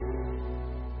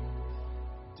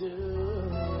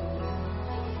do.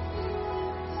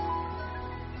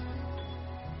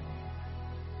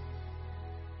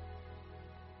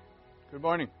 Good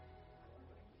morning.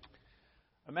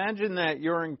 Imagine that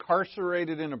you're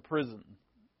incarcerated in a prison.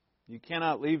 You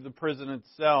cannot leave the prison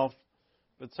itself,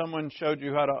 but someone showed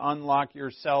you how to unlock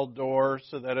your cell door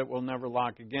so that it will never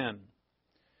lock again.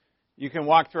 You can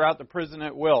walk throughout the prison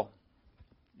at will.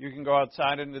 You can go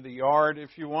outside into the yard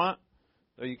if you want,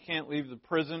 though you can't leave the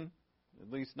prison,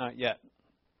 at least not yet.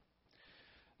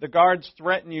 The guards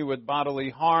threaten you with bodily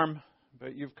harm,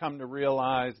 but you've come to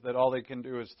realize that all they can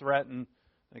do is threaten.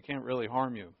 They can't really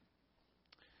harm you.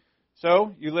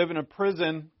 So, you live in a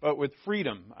prison, but with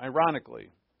freedom, ironically,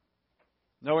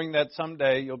 knowing that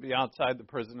someday you'll be outside the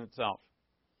prison itself.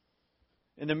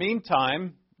 In the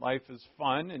meantime, life is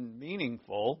fun and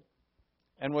meaningful,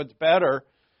 and what's better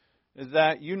is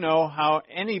that you know how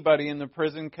anybody in the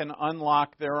prison can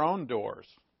unlock their own doors.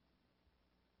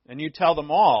 And you tell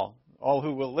them all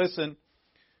who will listen,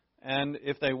 and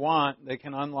if they want, they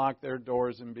can unlock their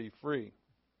doors and be free.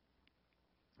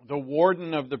 The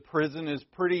warden of the prison is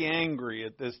pretty angry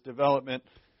at this development,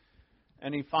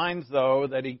 and he finds, though,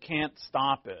 that he can't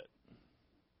stop it.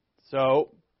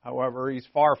 So, however, he's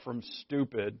far from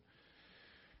stupid.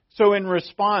 So in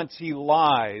response, he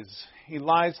lies. He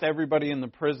lies to everybody in the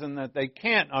prison that they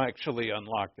can't actually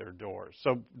unlock their doors,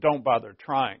 so don't bother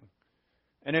trying.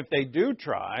 And if they do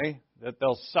try, that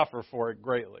they'll suffer for it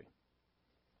greatly.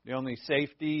 The only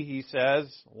safety, he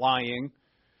says, lying,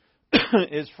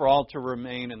 is for all to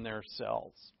remain in their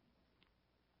cells.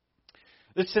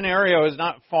 This scenario is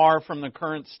not far from the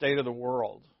current state of the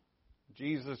world.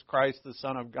 Jesus Christ, the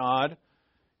Son of God,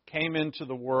 came into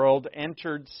the world,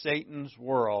 entered Satan's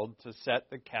world to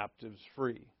set the captives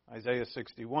free. Isaiah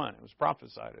 61, it was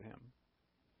prophesied of him.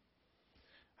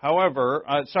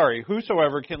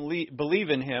 Whosoever can believe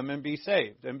in him and be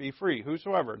saved and be free.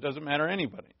 Whosoever, it doesn't matter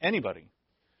anybody.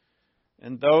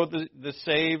 And though the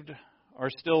saved are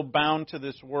still bound to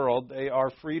this world, they are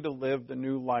free to live the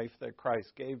new life that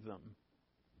Christ gave them.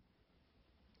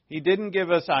 He didn't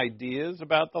give us ideas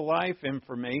about the life,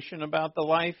 information about the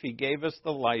life. He gave us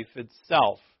the life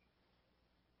itself.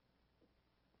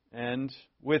 And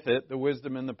with it, the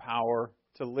wisdom and the power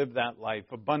to live that life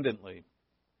abundantly.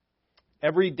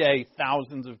 Every day,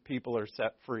 thousands of people are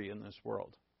set free in this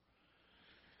world.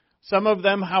 Some of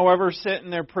them, however, sit in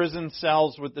their prison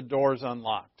cells with the doors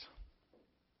unlocked.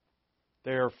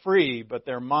 They are free, but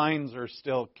their minds are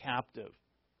still captive.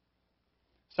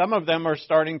 Some of them are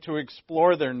starting to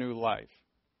explore their new life.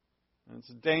 And it's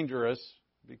dangerous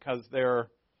because they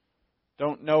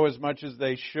don't know as much as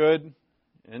they should,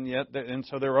 and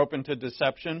so they're open to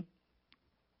deception.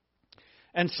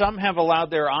 And some have allowed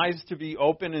their eyes to be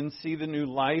open and see the new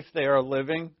life they are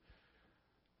living,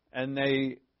 and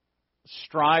they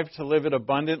strive to live it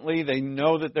abundantly. They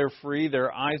know that they're free.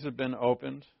 Their eyes have been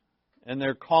opened. And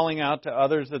they're calling out to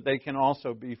others that they can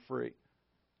also be free.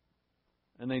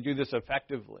 And they do this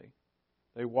effectively.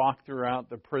 They walk throughout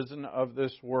the prison of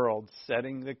this world,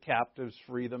 setting the captives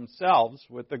free themselves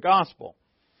with the gospel.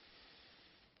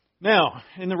 Now,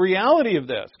 in the reality of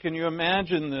this, can you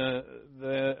imagine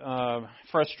the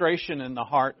frustration in the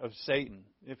heart of Satan,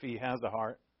 if he has a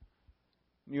heart?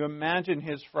 Can you imagine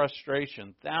his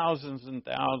frustration? Thousands and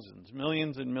thousands,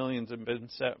 millions and millions have been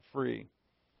set free.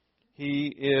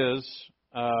 He is,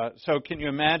 so can you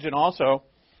imagine also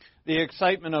the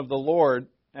excitement of the Lord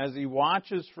as he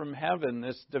watches from heaven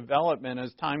this development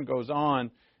as time goes on,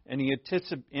 and he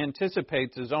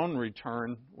anticipates his own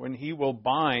return when he will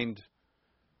bind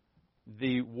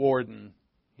the warden.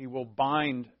 He will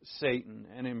bind Satan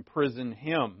and imprison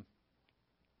him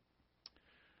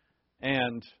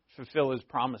and fulfill his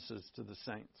promises to the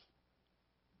saints,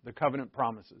 the covenant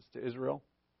promises to Israel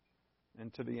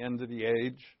and to the end of the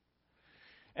age.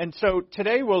 And so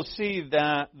today we'll see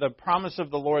that the promise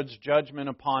of the Lord's judgment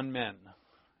upon men.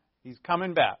 He's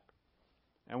coming back.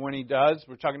 And when he does,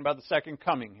 we're talking about the second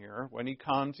coming here. When he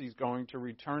comes, he's going to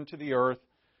return to the earth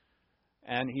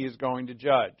and he is going to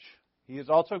judge. He is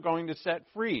also going to set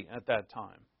free at that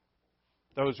time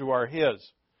those who are his.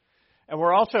 And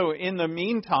we're also, in the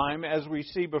meantime, as we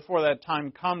see before that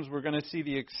time comes, we're going to see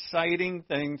the exciting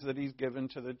things that he's given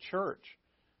to the church.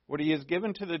 What he has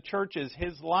given to the church is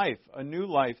his life, a new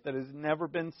life that has never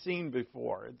been seen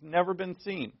before. It's never been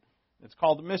seen. It's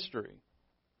called a mystery.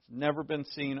 It's never been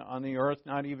seen on the earth,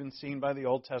 not even seen by the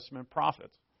Old Testament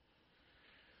prophets.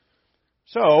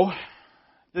 So,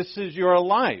 this is your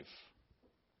life.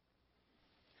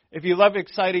 If you love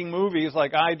exciting movies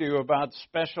like I do about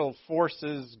special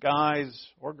forces guys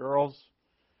or girls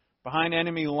behind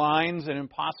enemy lines and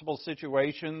impossible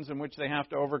situations in which they have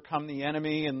to overcome the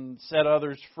enemy and set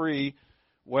others free,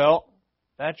 well,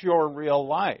 that's your real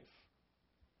life.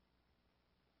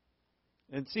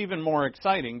 It's even more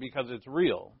exciting because it's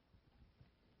real,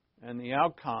 and the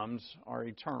outcomes are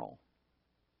eternal.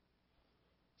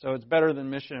 So it's better than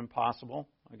Mission Impossible.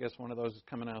 I guess one of those is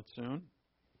coming out soon.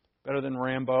 Better than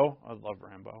Rambo. I love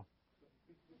Rambo.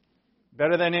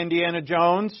 Better than Indiana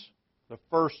Jones, the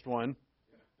first one.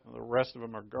 The rest of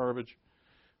them are garbage.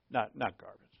 Not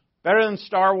garbage. Better than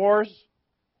Star Wars.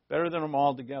 Better than them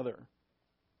all together.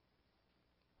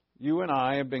 You and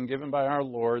I have been given by our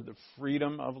Lord the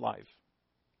freedom of life.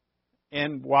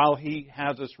 And while He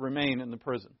has us remain in the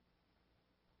prison,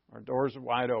 our doors are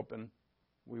wide open.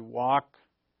 We walk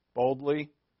boldly,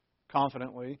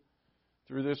 confidently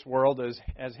through this world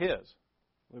as His,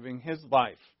 living His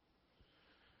life.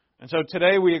 And so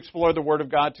today we explore the Word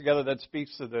of God together that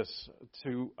speaks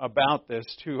about this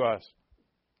to us.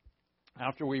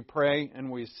 After we pray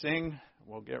and we sing,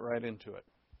 we'll get right into it.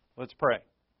 Let's pray.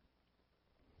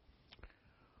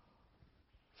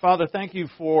 Father, thank you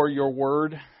for your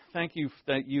Word. Thank you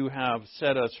that you have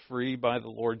set us free by the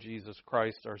Lord Jesus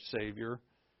Christ, our Savior.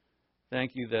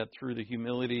 Thank you that through the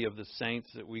humility of the saints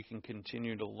that we can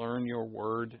continue to learn your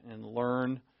Word and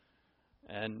learn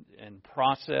and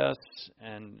process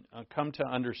and come to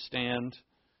understand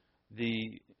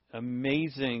the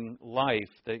amazing life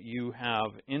that you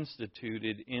have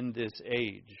instituted in this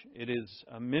age. It is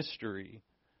a mystery.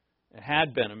 It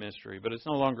had been a mystery, but it's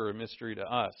no longer a mystery to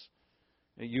us.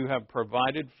 You have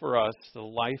provided for us the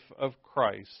life of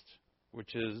Christ,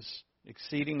 which is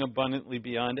exceeding abundantly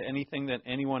beyond anything that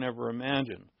anyone ever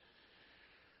imagined.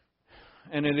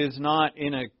 And it is not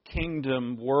in a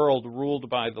kingdom world ruled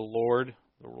by the Lord.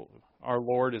 Our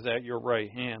Lord is at your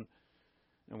right hand.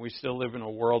 And we still live in a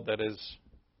world that is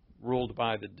ruled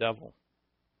by the devil.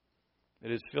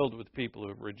 It is filled with people who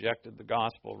have rejected the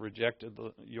gospel, rejected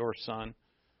your Son,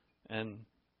 and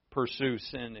pursue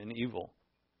sin and evil.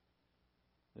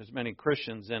 There's many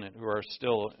Christians in it who are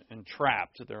still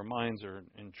entrapped. Their minds are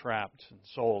entrapped,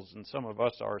 souls, and some of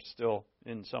us are still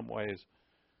in some ways.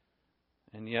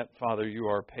 And yet, Father, you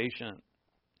are patient,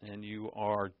 and you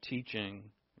are teaching,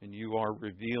 and you are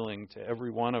revealing to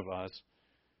every one of us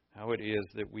how it is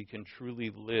that we can truly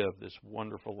live this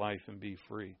wonderful life and be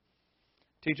free.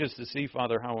 Teach us to see,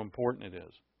 Father, how important it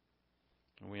is.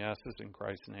 And we ask this in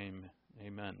Christ's name.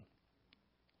 Amen.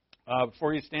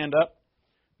 Before you stand up,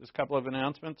 just a couple of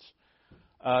announcements.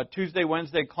 Tuesday,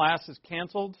 Wednesday class is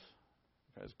canceled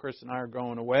because Chris and I are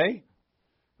going away.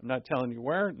 I'm not telling you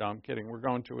where. No, I'm kidding. We're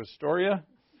going to Astoria.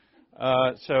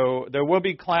 So there will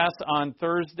be class on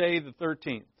Thursday the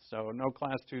 13th. So no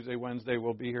class Tuesday, Wednesday.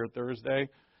 We'll be here Thursday.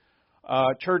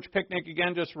 Church picnic,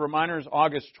 again, just a reminder, is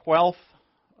August 12th.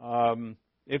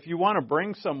 If you want to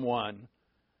bring someone,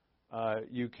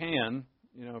 you can.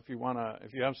 You know, if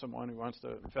you have someone who wants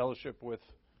to fellowship with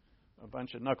a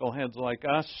bunch of knuckleheads like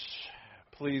us,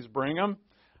 please bring them.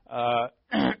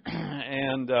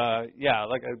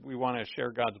 We want to share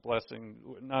God's blessing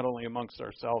not only amongst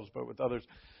ourselves but with others.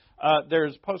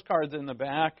 There's postcards in the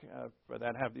back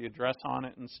that have the address on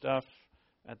it and stuff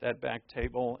at that back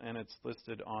table, and it's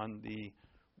listed on the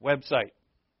website.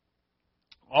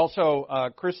 Also,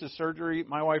 Chris's surgery,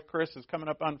 my wife Chris, is coming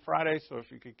up on Friday, so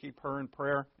if you could keep her in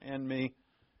prayer and me.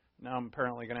 Now I'm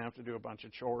apparently going to have to do a bunch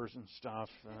of chores and stuff.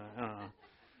 I don't know.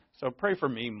 So pray for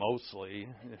me mostly.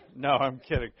 No, I'm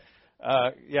kidding.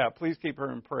 Please keep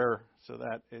her in prayer so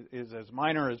that it is as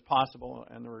minor as possible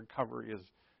and the recovery is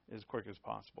as quick as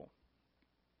possible.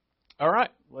 All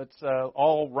right, let's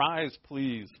all rise,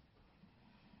 please.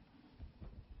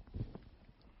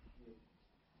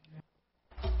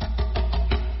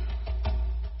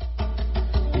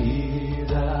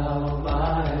 Thou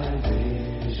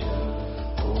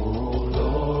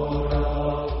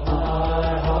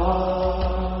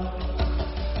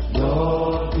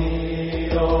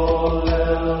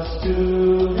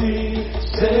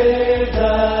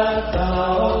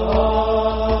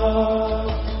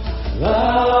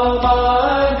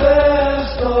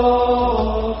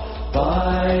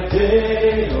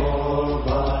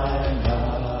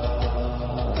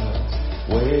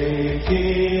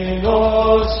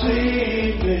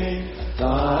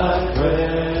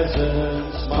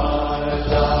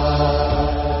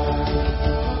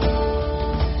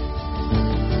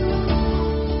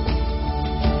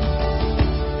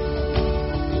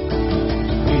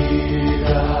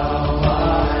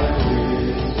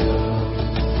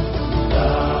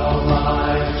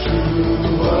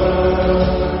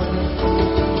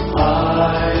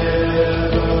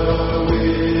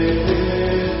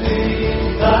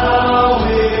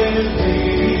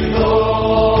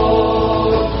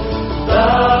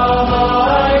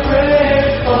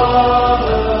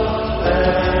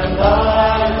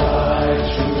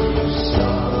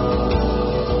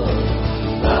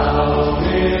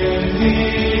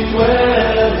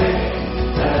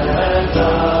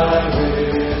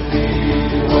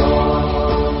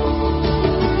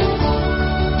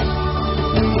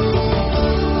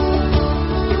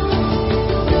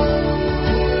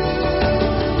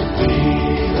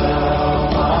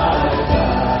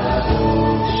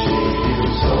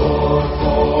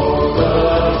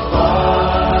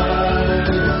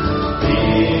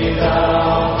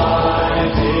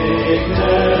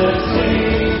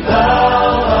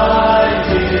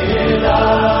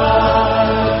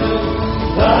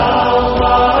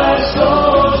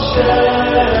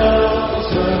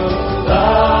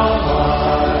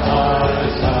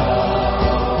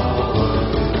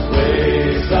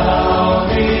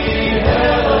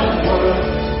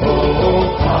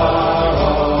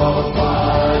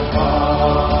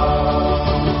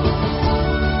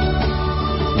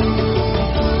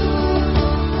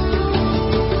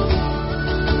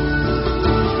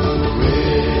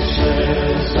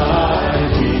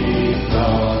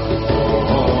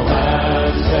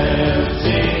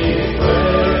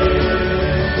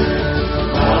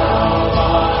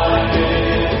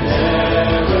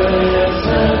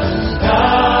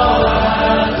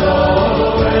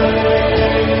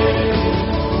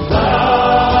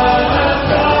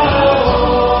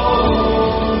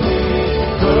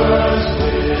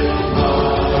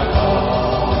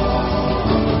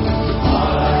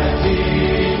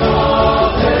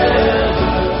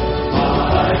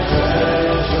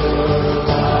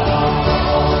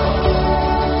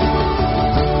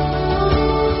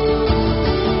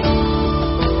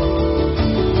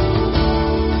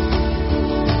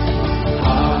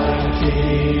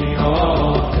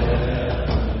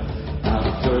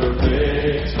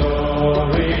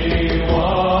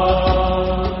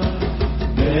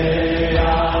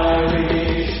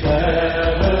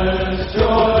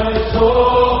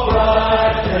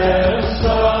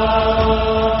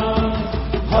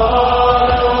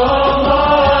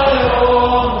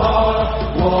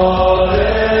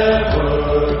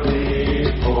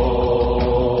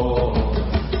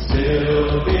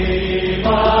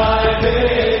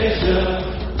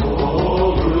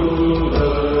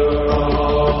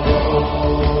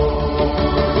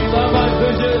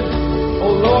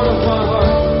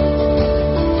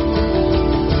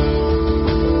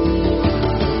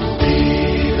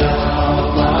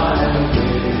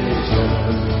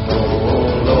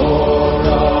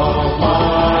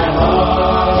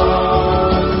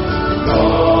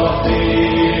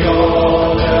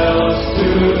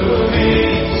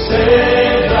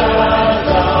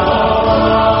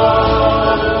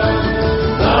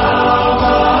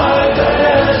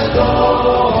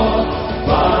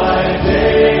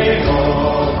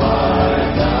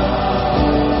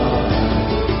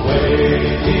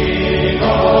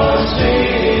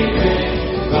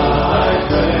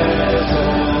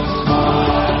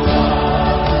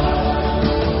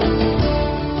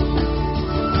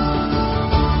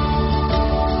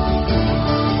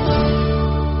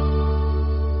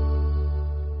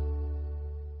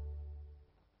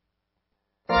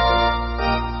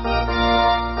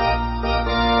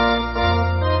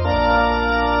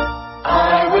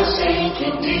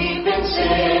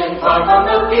far from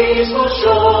the peaceful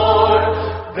shore,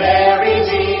 very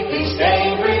deeply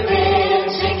stained within,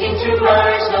 seeking to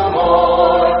rise no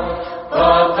more.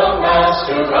 But the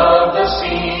Master of the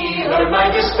sea heard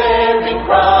my despairing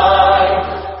cry.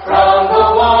 From the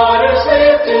waters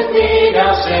lifted me,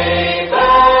 now safe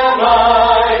am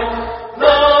I.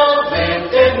 Love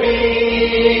lifted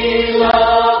me,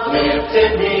 love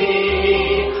lifted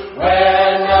me,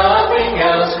 when nothing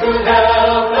else could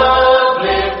help. Love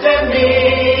lifted me,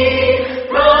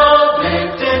 love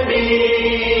lifted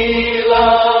me,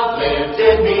 love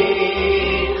lifted me,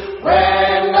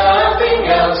 when nothing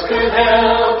else could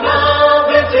help. Love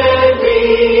lifted me.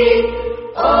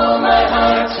 All my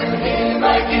heart to Him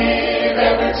I give,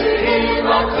 ever to Him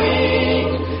I cling.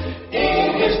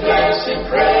 In His blessed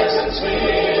presence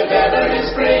live, ever His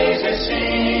praises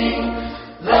sing.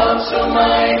 Love so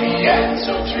mighty and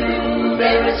so true,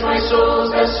 merits my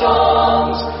soul's best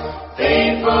songs.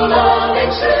 Faithful,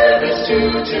 loving service to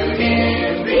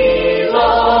Him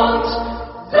belongs.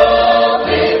 Love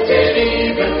lifted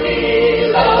even me,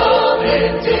 love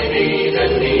lifted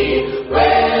even me,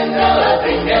 when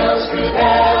nothing else could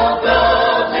help.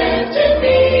 Love lifted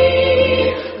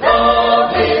me,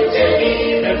 love lifted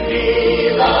even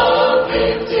me, love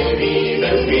lifted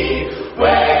even me,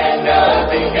 when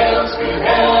nothing else could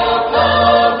help.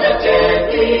 Love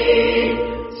lifted me.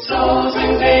 Souls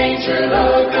in danger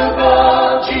look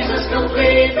above, Jesus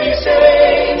completely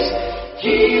saves.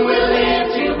 He will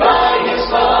lift you by His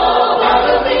love out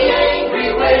of the angry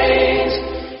waves.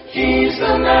 He's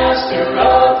the Master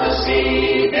of the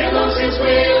sea, billows His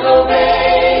will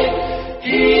obey.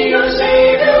 He, your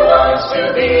Savior, wants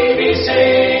to be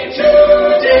saved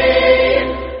today.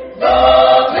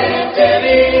 Love lifted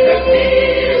even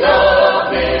me, love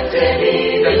lifted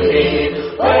even me,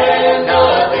 when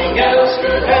nothing else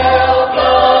could help.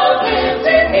 Love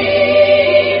lifted me,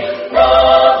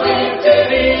 love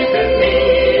lifted even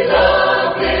me,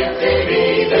 love lifted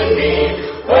even me,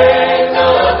 when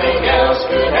nothing else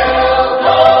could help.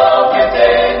 Love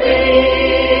lifted me.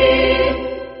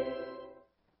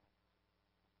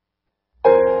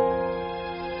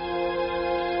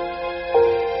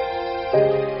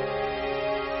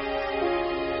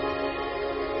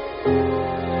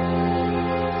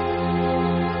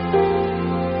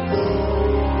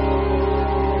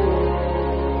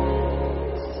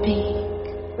 Speak,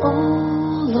 O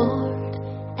Lord,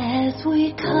 as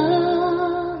we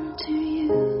come to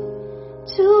you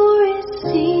to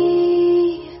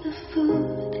receive the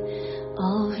food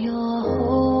of your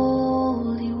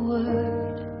holy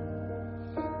word.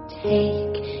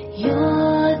 Take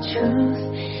your truth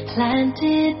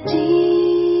planted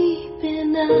deep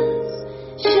in us,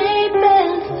 shape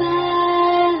and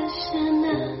fashion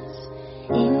us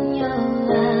in your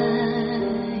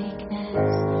likeness,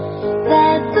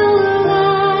 that the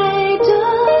light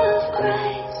of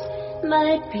Christ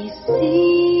might be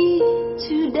seen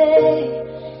today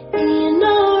in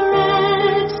our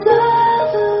acts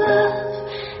of love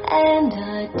and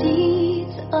our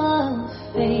deeds of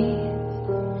faith.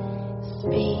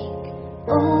 Speak,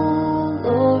 O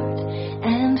Lord,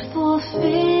 and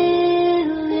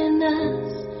fulfill in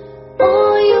us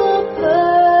all your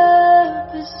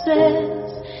purposes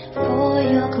for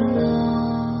your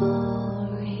glory.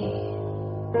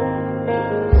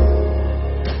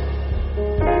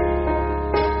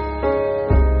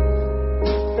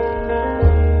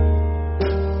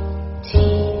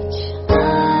 Teach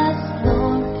us,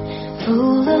 Lord,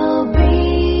 full obedience,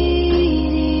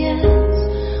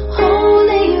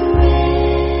 holy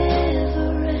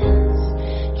reverence,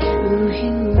 true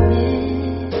humility.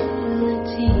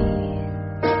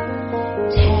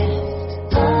 Test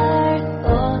our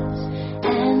thoughts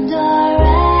and our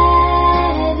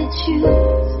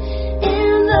attitudes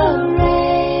in the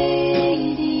radiance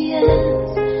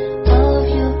of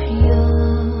your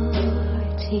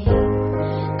purity.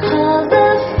 Cause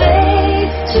our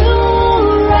faith to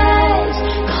rise,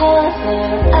 cause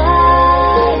our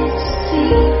eyes to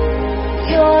see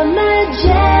your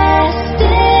majestic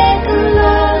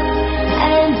love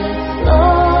and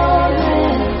authority.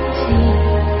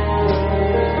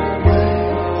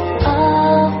 Words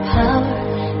of power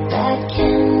that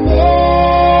can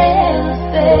never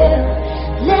fail.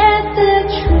 Let the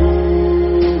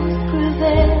truth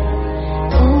prevail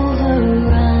over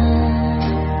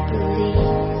unbelief.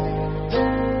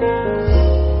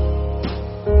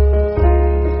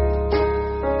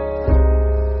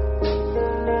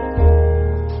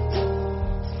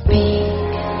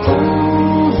 Speak, O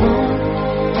Lord,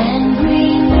 and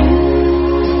renew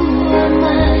our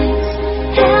minds.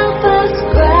 Help us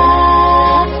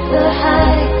grasp the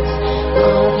heights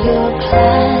of your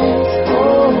plans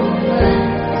for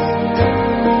us.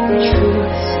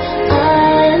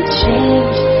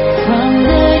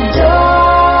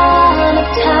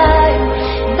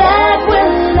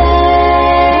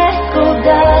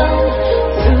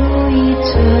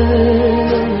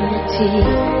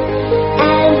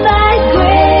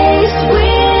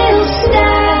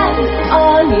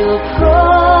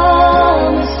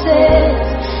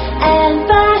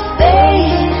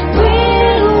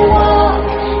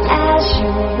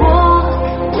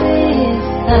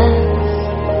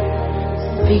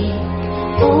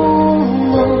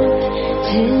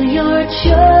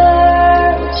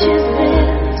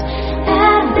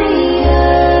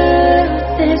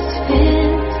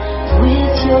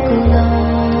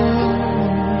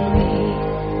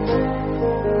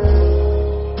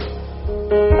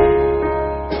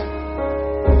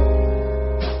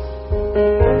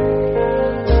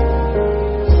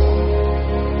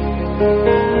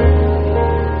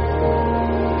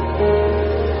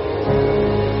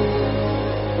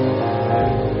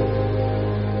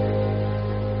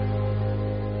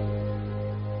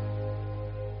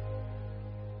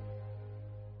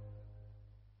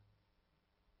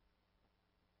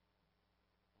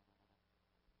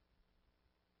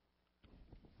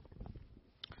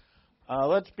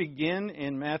 Let's begin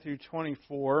in Matthew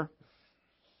 24.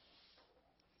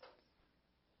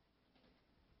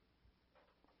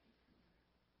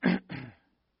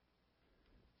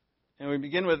 And we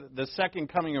begin with the second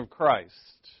coming of Christ.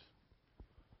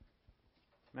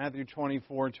 Matthew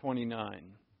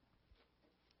 24:29.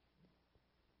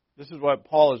 This is what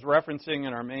Paul is referencing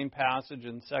in our main passage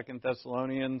in 2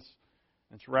 Thessalonians.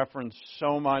 It's referenced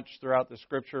so much throughout the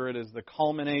Scripture. It is the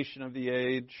culmination of the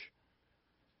age.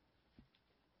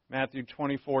 Matthew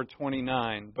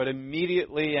 24:29. But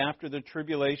immediately after the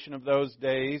tribulation of those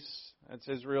days, that's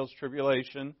Israel's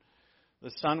tribulation,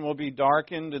 the sun will be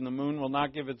darkened, and the moon will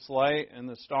not give its light, and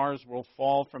the stars will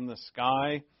fall from the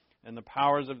sky, and the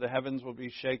powers of the heavens will be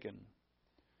shaken.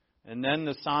 And then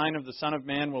the sign of the Son of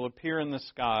Man will appear in the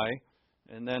sky,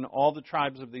 and then all the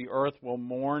tribes of the earth will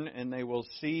mourn, and they will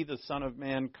see the Son of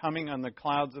Man coming on the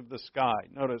clouds of the sky.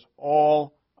 Notice,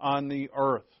 all on the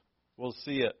earth will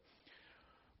see it,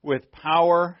 with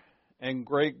power and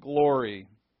great glory.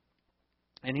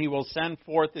 And he will send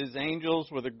forth his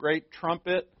angels with a great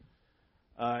trumpet.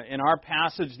 In our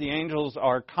passage, the angels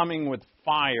are coming with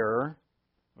fire,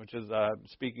 which is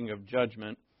speaking of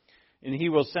judgment. And he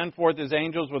will send forth his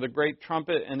angels with a great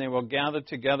trumpet, and they will gather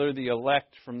together the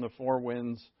elect from the four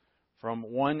winds, from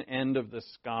one end of the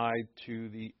sky to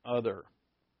the other.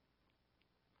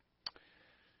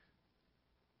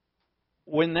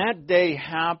 When that day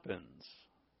happens,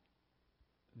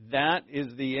 that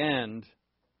is the end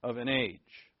of an age.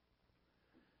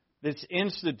 This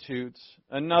institutes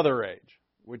another age,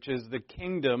 which is the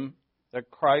kingdom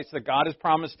that God has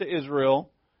promised to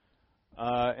Israel,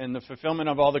 and the fulfillment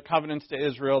of all the covenants to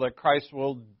Israel that Christ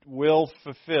will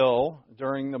fulfill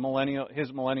during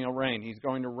his millennial reign. He's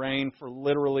going to reign for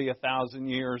literally 1,000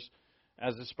 years,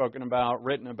 as is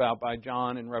written about by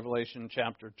John in Revelation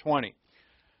chapter 20.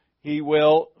 He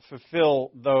will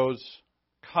fulfill those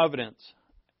covenants.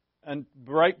 And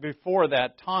right before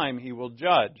that time, he will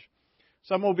judge.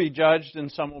 Some will be judged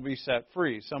and some will be set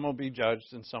free. Some will be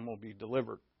judged and some will be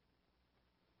delivered.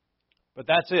 But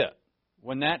that's it.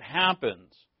 When that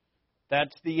happens,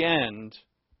 that's the end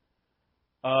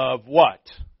of what?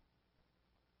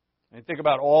 And think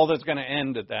about all that's going to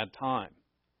end at that time.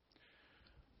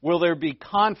 Will there be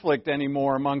conflict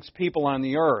anymore amongst people on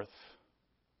the earth?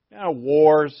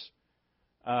 Wars,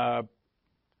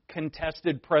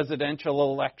 contested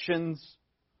presidential elections,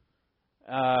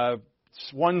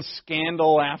 one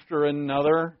scandal after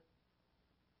another.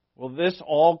 Will this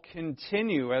all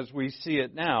continue as we see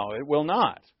it now? It will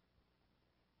not.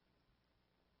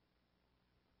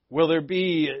 Will there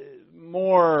be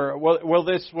more?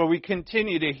 Will we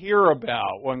continue to hear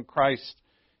about when Christ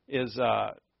is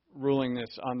ruling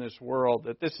on this world,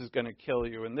 that this is going to kill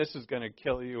you, and this is going to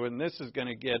kill you, and this is going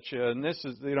to get you, and this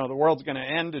is, the world's going to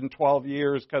end in 12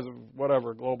 years because of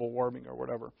whatever, global warming or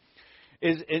whatever.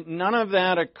 None of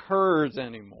that occurs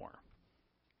anymore.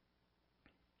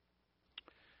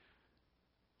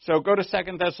 So go to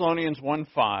 2 Thessalonians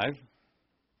 1:5.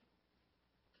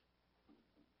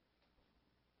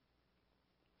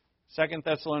 2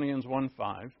 Thessalonians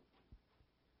 1:5.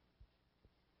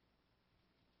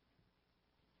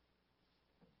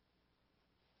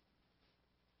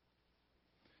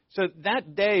 So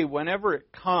that day, whenever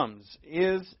it comes,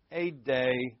 is a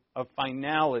day of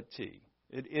finality.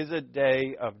 It is a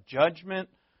day of judgment.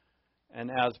 And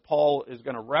as Paul is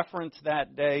going to reference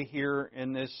that day here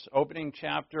in this opening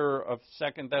chapter of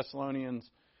 2 Thessalonians,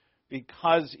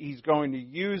 because he's going to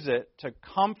use it to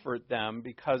comfort them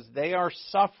because they are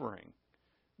suffering.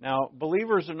 Now,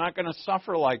 believers are not going to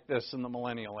suffer like this in the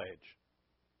millennial age.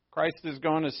 Christ is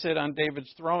going to sit on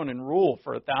David's throne and rule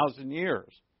for 1,000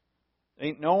 years.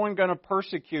 Ain't no one going to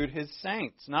persecute his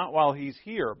saints, not while he's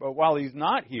here, but while he's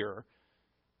not here,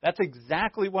 that's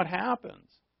exactly what happens.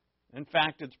 In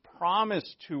fact, it's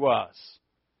promised to us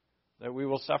that we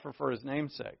will suffer for his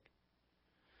name's sake.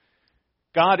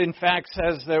 God, in fact,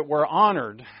 says that we're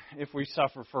honored if we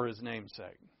suffer for his name's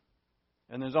sake.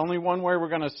 And there's only one way we're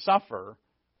going to suffer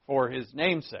for his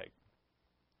name's sake,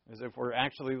 is if we're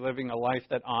actually living a life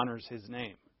that honors his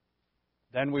name.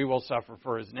 Then we will suffer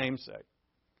for his name's sake.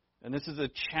 And this is a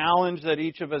challenge that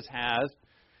each of us has.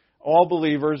 All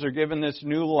believers are given this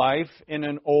new life in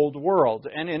an old world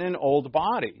and in an old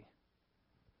body.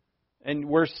 And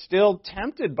we're still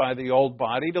tempted by the old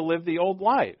body to live the old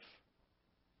life.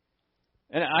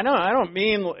 And I don't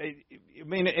mean,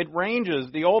 it ranges,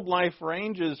 the old life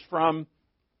ranges from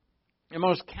the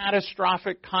most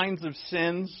catastrophic kinds of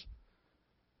sins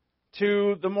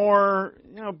to the more,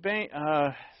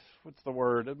 what's the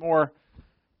word? The more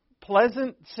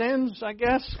pleasant sins, I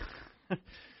guess.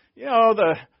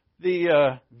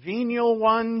 The venial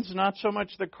ones, not so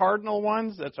much the cardinal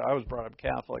ones. I was brought up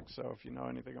Catholic, so if you know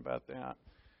anything about that.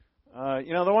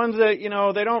 The ones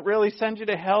that, they don't really send you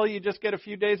to hell, you just get a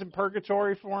few days in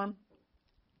purgatory for them.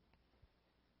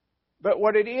 But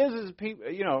what it is people,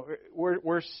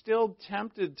 we're still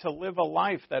tempted to live a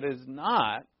life that is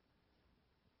not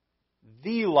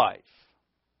the life.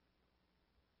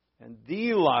 And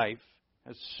the life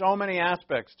has so many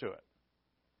aspects to it.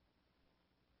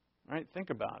 All right, think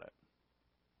about it.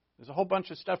 There's a whole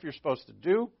bunch of stuff you're supposed to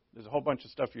do. There's a whole bunch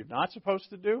of stuff you're not supposed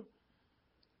to do.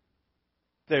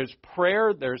 There's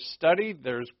prayer, there's study,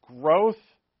 there's growth,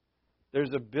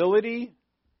 there's ability,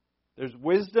 there's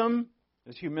wisdom,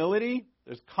 there's humility,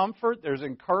 there's comfort, there's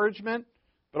encouragement,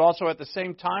 but also at the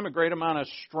same time a great amount of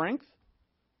strength.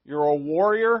 You're a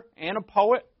warrior and a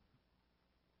poet.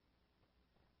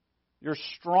 You're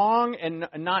strong and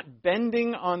not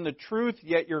bending on the truth,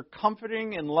 yet you're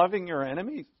comforting and loving your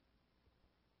enemies.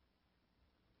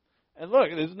 And look,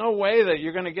 there's no way that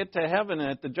you're going to get to heaven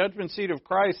at the judgment seat of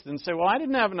Christ and say, well, I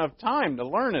didn't have enough time to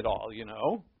learn it all,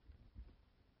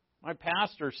 My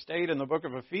pastor stayed in the book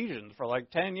of Ephesians for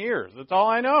like 10 years. That's all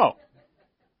I know.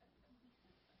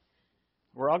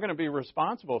 We're all going to be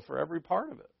responsible for every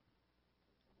part of it.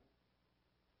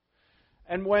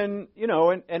 And when,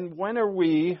 when are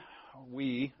we,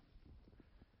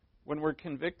 when we're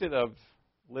convicted of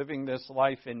living this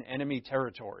life in enemy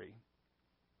territory,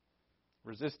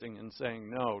 resisting and saying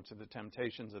no to the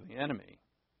temptations of the enemy,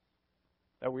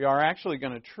 that we are actually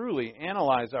going to truly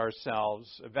analyze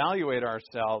ourselves, evaluate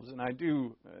ourselves,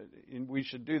 and we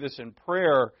should do this in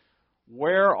prayer.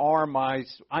 Where are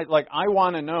I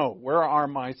want to know, where are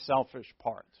my selfish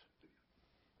parts?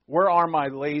 Where are my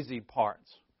lazy parts?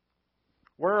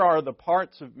 Where are the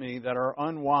parts of me that are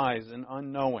unwise and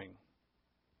unknowing?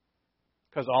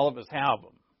 Because all of us have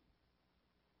them.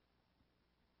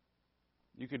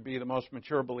 You could be the most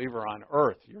mature believer on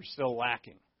earth. You're still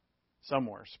lacking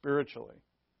somewhere spiritually.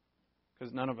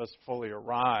 Because none of us fully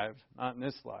arrive, not in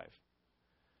this life.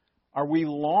 Are we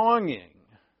longing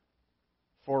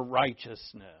for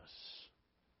righteousness?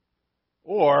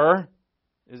 Or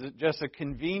is it just a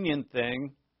convenient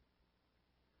thing?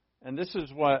 And this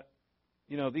is what,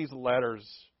 these letters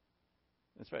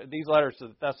to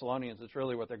the Thessalonians, it's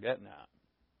really what they're getting at.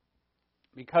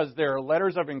 Because they're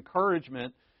letters of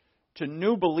encouragement to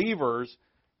new believers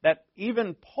that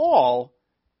even Paul,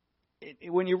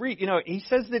 when you read, he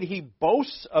says that he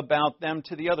boasts about them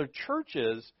to the other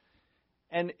churches,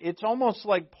 and it's almost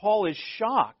like Paul is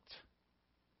shocked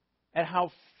at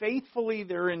how faithfully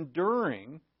they're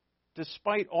enduring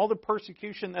despite all the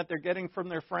persecution that they're getting from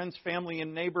their friends, family,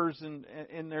 and neighbors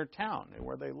in their town and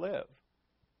where they live.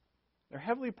 They're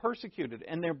heavily persecuted,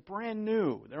 and they're brand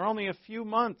new. They're only a few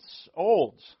months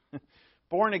old,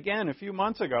 born again a few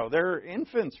months ago. They're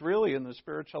infants, really, in the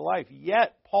spiritual life.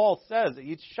 Yet, Paul says that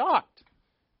he's shocked.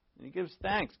 And he gives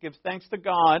thanks. Gives thanks to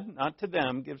God, not to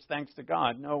them. Gives thanks to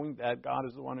God, knowing that God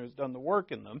is the one who's done the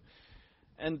work in them.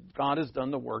 And God has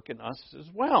done the work in us as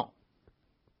well.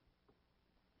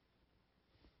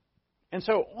 And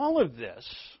so all of this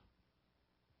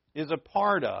is a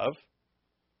part of,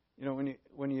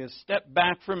 when you step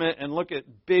back from it and look at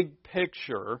big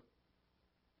picture,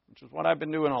 which is what I've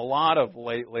been doing a lot of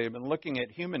lately. I've been looking at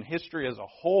human history as a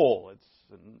whole.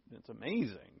 It's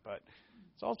amazing, but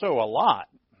it's also a lot.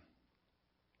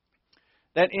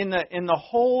 That in the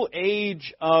whole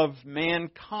age of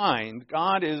mankind,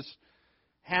 God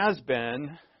has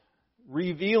been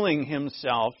revealing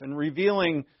Himself and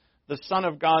revealing the Son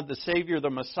of God, the Savior, the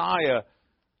Messiah,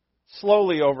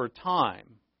 slowly over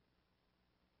time.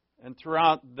 And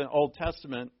throughout the Old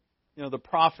Testament, the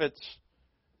prophets,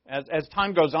 as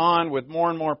time goes on with more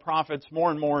and more prophets,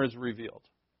 more and more is revealed.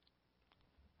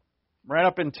 Right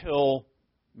up until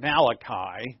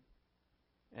Malachi,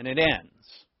 and it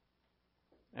ends.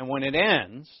 And when it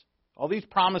ends, all these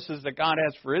promises that God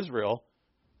has for Israel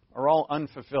are all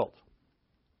unfulfilled.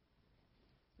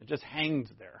 It just hangs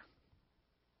there.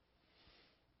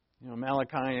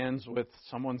 Malachi ends with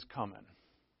someone's coming.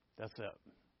 That's it.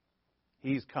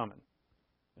 He's coming.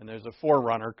 And there's a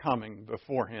forerunner coming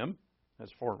before him, as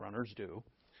forerunners do,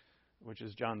 which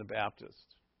is John the Baptist.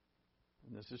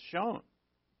 And this is shown.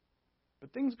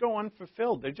 But things go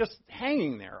unfulfilled. They're just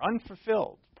hanging there,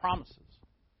 unfulfilled promises.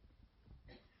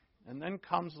 And then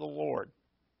comes the Lord.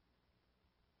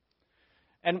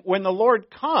 And when the Lord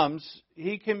comes,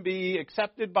 he can be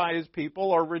accepted by his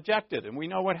people or rejected. And we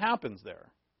know what happens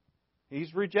there.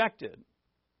 He's rejected.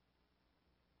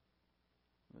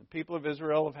 The people of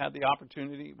Israel have had the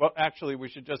opportunity, well, actually, we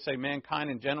should just say mankind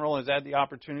in general has had the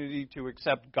opportunity to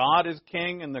accept God as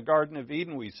king in the Garden of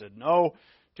Eden. We said no.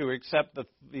 To accept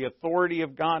the authority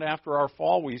of God after our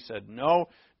fall, we said no.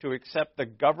 To accept the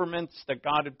governments that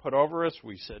God had put over us,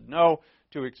 we said no.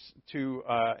 To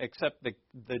accept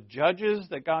the judges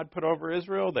that God put over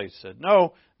Israel, they said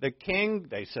no. The king,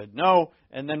 they said no.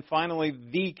 And then finally,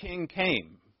 the king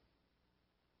came.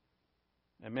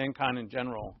 And mankind in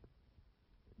general,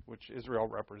 which Israel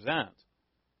represents,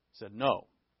 said no.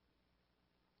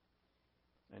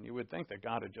 And you would think that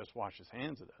God would just wash his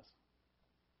hands of this.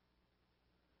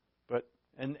 But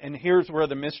and here's where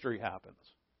the mystery happens.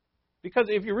 Because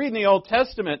if you read in the Old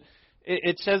Testament,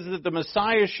 it says that the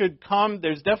Messiah should come.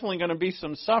 There's definitely going to be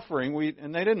some suffering.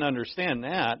 And they didn't understand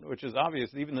that, which is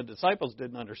obvious. Even the disciples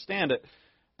didn't understand it.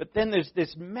 But then there's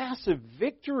this massive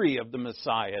victory of the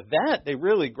Messiah. That they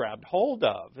really grabbed hold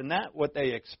of. And that's what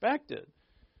they expected.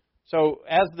 So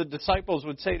as the disciples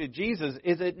would say to Jesus,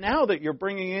 is it now that you're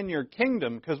bringing in your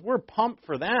kingdom? Because we're pumped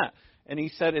for that. And he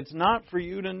said, it's not for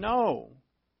you to know.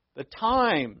 The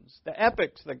times, the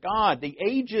epochs that God, the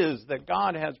ages that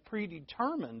God has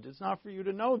predetermined, it's not for you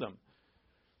to know them.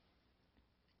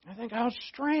 I think how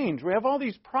strange. We have all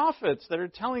these prophets that are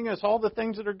telling us all the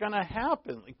things that are going to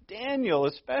happen, like Daniel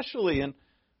especially. And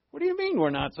what do you mean we're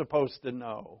not supposed to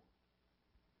know?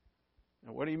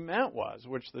 And what he meant was,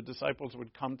 which the disciples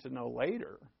would come to know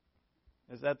later,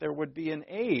 is that there would be an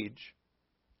age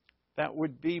that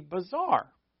would be bizarre.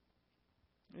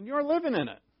 And you're living in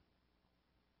it.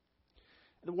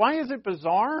 Why is it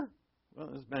bizarre? Well,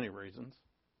 there's many reasons.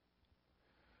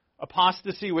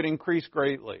 Apostasy would increase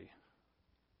greatly.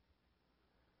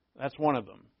 That's one of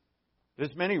them.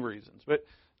 There's many reasons. But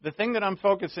the thing that I'm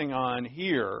focusing on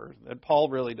here, that Paul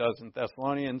really does in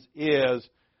Thessalonians, is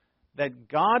that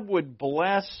God would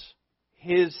bless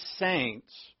his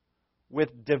saints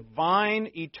with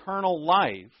divine eternal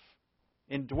life,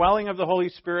 indwelling of the Holy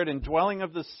Spirit, indwelling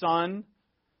of the Son,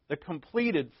 the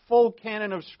completed full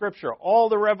canon of Scripture, all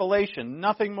the revelation,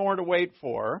 nothing more to wait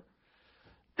for.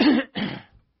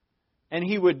 And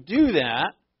he would do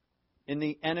that in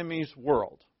the enemy's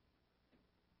world.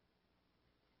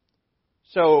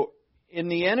 So, in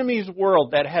the enemy's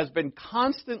world that has been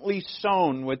constantly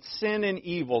sown with sin and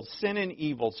evil,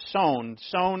 sown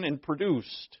and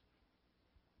produced,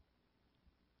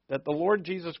 that the Lord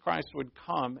Jesus Christ would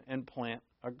come and plant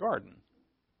a garden.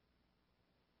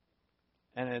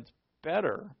 And it's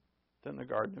better than the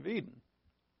Garden of Eden.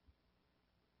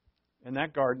 And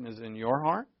that garden is in your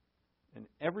heart, in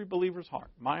every believer's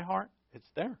heart. My heart, it's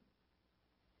there.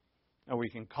 Now we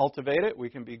can cultivate it, we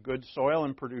can be good soil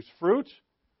and produce fruit,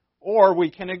 or we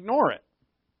can ignore it.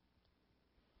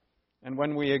 And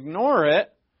when we ignore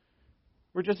it,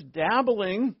 we're just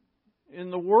dabbling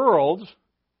in the world,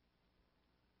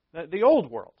 the old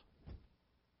world.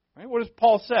 Right? What does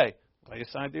Paul say? Lay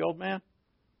aside the old man.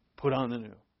 Put on the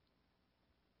new.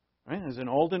 Right? There's an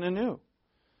old and a new.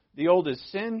 The old is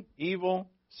sin, evil,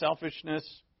 selfishness,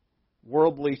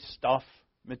 worldly stuff,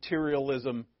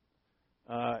 materialism,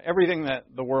 everything that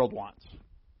the world wants.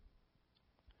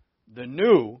 The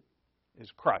new is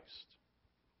Christ.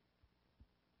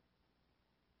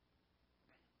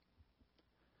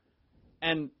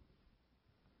 And,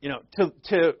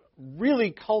 to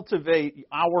really cultivate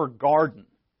our garden,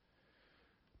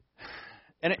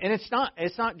 and it's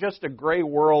not just a gray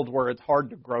world where it's hard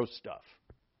to grow stuff.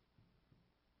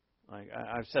 Like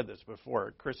I've said this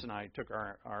before, Chris and I took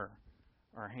our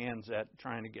hands at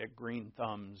trying to get green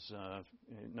thumbs a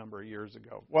number of years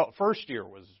ago. Well, first year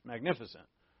was magnificent.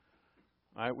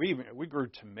 Right? We grew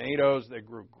tomatoes; they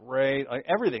grew great. Like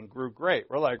everything grew great.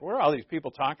 We're like, what are all these people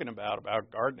talking about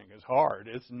gardening is hard?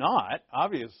 It's not.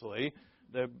 Obviously,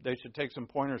 they should take some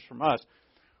pointers from us.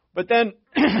 But then,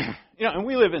 and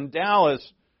we live in Dallas,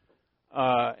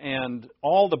 and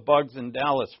all the bugs in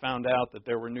Dallas found out that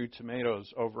there were new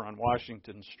tomatoes over on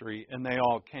Washington Street, and they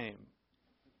all came.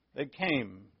 They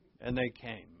came, and they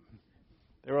came.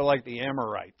 They were like the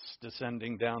Amorites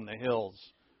descending down the hills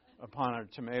upon our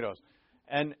tomatoes.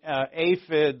 And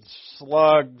aphids,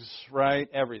 slugs, right,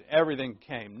 everything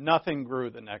came. Nothing grew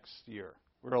the next year.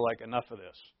 We were like, enough of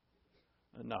this.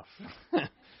 Enough.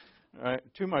 Right?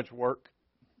 Too much work.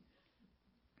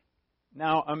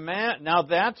 Now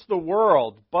that's the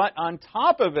world. But on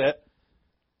top of it,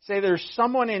 say there's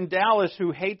someone in Dallas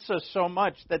who hates us so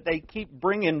much that they keep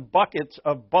bringing buckets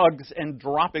of bugs and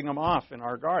dropping them off in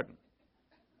our garden.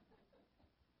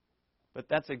 But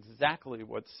that's exactly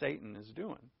what Satan is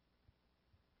doing.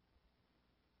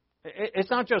 It's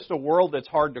not just a world that's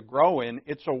hard to grow in.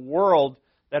 It's a world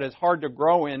that is hard to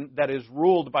grow in that is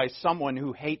ruled by someone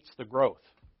who hates the growth.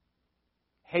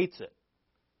 Hates it.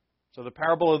 So the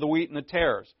parable of the wheat and the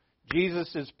tares.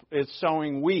 Jesus is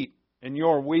sowing wheat in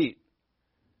your wheat.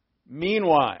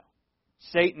 Meanwhile,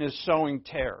 Satan is sowing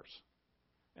tares.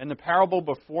 And the parable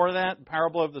before that, the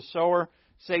parable of the sower,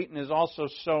 Satan is also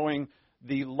sowing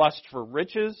the lust for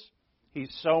riches.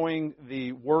 He's sowing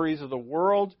the worries of the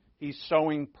world. He's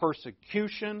sowing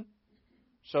persecution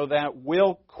so that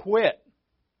we'll quit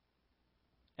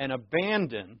and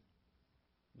abandon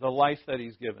the life that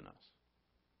He's given us.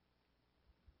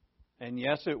 And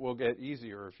yes, it will get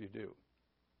easier if you do.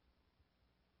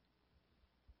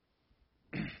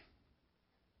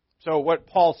 So what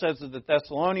Paul says to the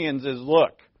Thessalonians is,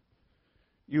 look,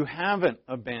 you haven't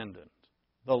abandoned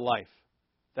the life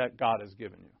that God has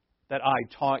given you, that I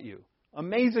taught you.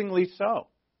 Amazingly so.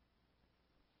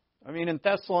 I mean, in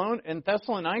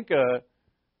Thessalonica,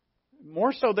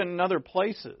 more so than in other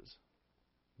places,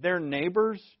 their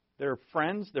neighbors, their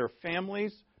friends, their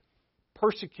families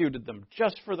persecuted them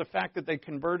just for the fact that they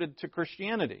converted to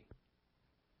Christianity.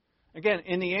 Again,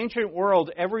 in the ancient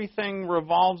world, everything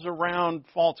revolves around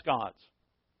false gods.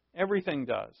 Everything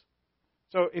does.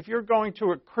 So if you're going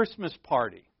to a Christmas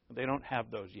party, they don't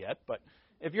have those yet, but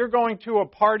if you're going to a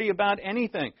party about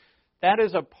anything, that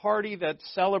is a party that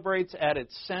celebrates at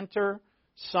its center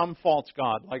some false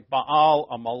god, like Baal,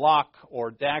 or Moloch, or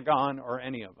Dagon, or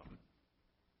any of them.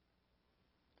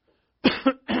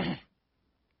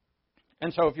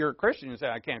 And so if you're a Christian, you say,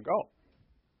 I can't go.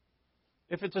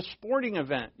 If it's a sporting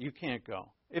event, you can't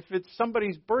go. If it's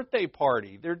somebody's birthday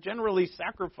party, they're generally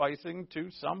sacrificing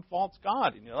to some false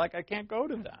god. And you're like, I can't go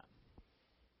to that.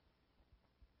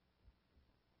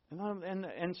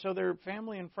 And so their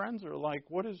family and friends are like,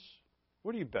 what are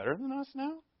you better than us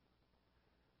now?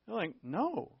 They're like,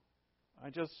 no, I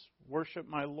just worship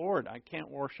my Lord. I can't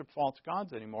worship false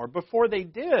gods anymore. Before they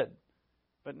did,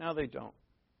 but now they don't.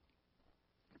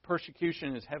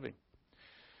 Persecution is heavy.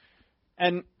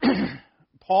 And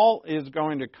Paul is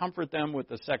going to comfort them with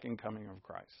the second coming of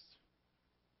Christ.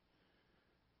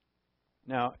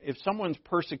 Now, if someone's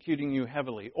persecuting you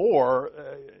heavily, or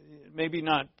maybe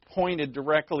not pointed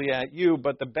directly at you,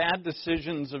 but the bad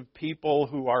decisions of people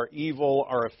who are evil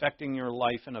are affecting your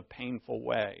life in a painful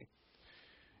way,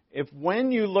 if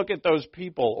when you look at those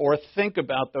people or think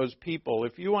about those people,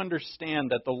 if you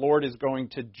understand that the Lord is going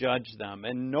to judge them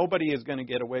and nobody is going to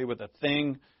get away with a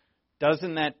thing,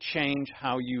 doesn't that change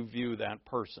how you view that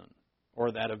person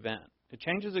or that event? It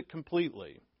changes it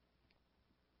completely.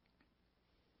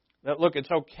 That, look,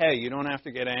 it's okay. You don't have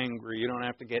to get angry. You don't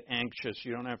have to get anxious.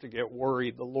 You don't have to get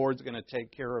worried. The Lord's going to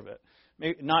take care of it.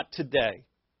 Maybe not today,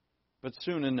 but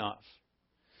soon enough.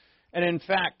 And in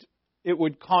fact, it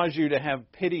would cause you to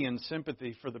have pity and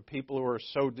sympathy for the people who are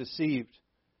so deceived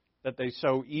that they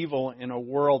sow evil in a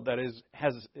world that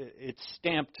has it's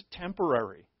stamped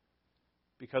temporary,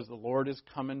 because the Lord is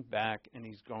coming back and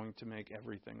He's going to make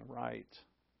everything right.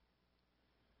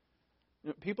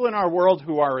 People in our world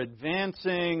who are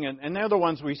advancing, and they're the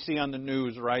ones we see on the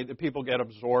news, right, that people get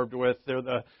absorbed with. They're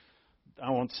I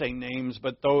won't say names,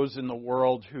 but those in the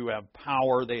world who have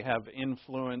power, they have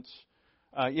influence.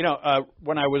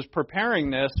 When I was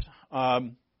preparing this, I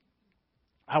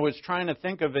was trying to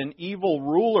think of an evil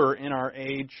ruler in our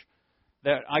age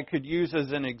that I could use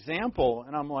as an example.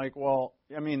 And I'm like, well,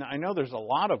 I mean, I know there's a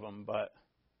lot of them, but,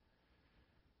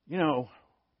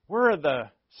 where are the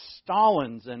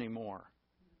Stalins anymore?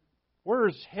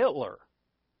 Where's Hitler?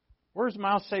 Where's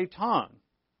Mao Zedong?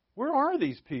 Where are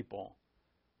these people?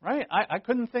 Right? I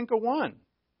couldn't think of one,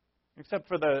 except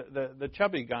for the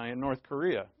chubby guy in North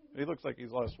Korea. He looks like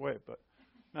he's lost weight, but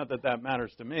not that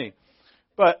matters to me.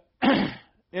 But,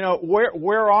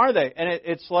 where are they? And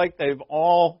it's like they've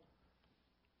all,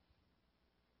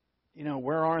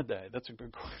 where are they? That's a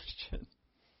good question.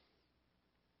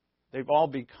 They've all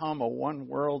become a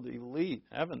one-world elite,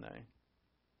 haven't they?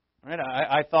 Right?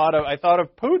 I thought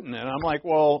of Putin, and I'm like,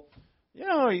 well,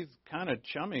 he's kind of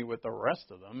chummy with the rest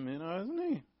of them, isn't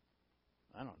he?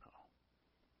 I don't know.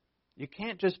 You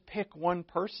can't just pick one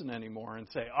person anymore and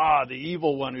say, the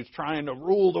evil one who's trying to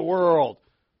rule the world.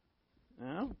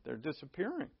 No, they're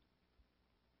disappearing.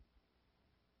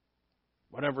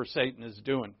 Whatever Satan is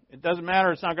doing. It doesn't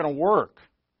matter, it's not going to work.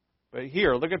 But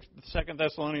here, look at 2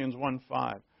 Thessalonians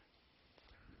 1:5.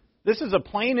 This is a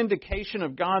plain indication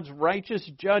of God's righteous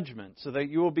judgment, so that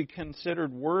you will be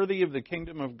considered worthy of the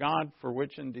kingdom of God, for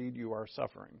which indeed you are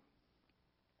suffering.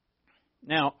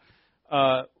 Now,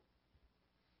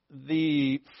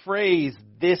 the phrase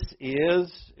 "this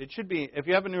is," it should be, if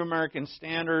you have a New American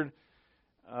Standard,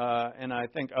 and I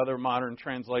think other modern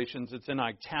translations, it's in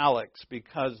italics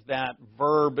because that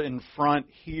verb in front,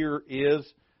 "here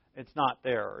is," it's not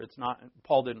there. It's not.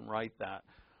 Paul didn't write that.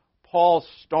 Paul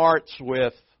starts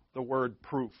with the word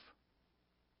 "proof,"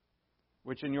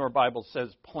 which in your Bible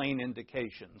says "plain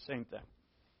indication." Same thing,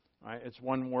 right? It's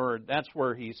one word. That's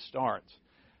where he starts.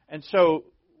 And so,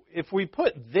 if we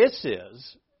put "this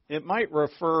is," it might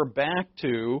refer back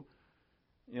to,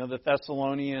 the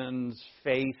Thessalonians'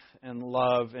 faith and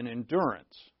love and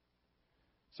endurance.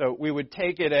 So we would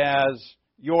take it as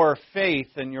your faith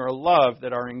and your love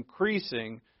that are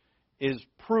increasing is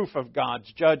proof of God's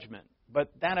judgment.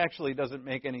 But that actually doesn't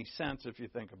make any sense if you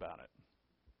think about it.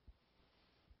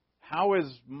 How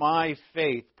is my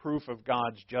faith proof of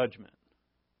God's judgment?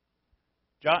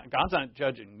 God's not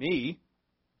judging me.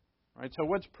 Right? So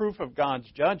what's proof of God's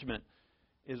judgment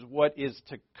is what is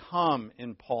to come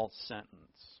in Paul's sentence.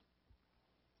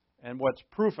 And what's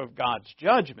proof of God's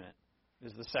judgment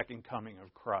is the second coming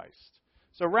of Christ.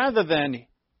 So rather than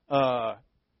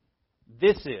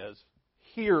 "this is,"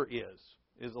 "here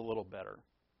is a little better.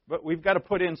 But we've got to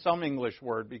put in some English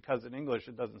word because in English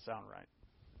it doesn't sound right.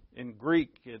 In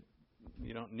Greek,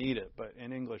 you don't need it, but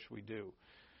in English we do.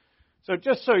 So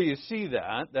just so you see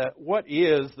that what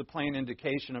is the plain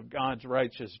indication of God's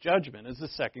righteous judgment is the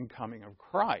second coming of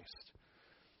Christ.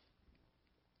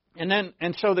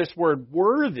 And so this word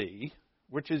 "worthy,"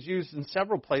 which is used in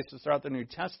several places throughout the New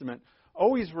Testament,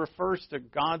 always refers to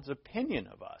God's opinion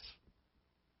of us.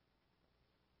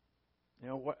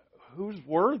 Who's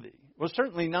worthy? Well,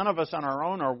 certainly none of us on our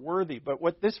own are worthy, but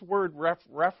what this word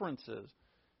references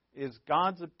is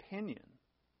God's opinion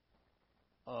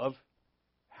of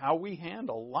how we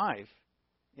handle life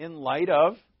in light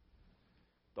of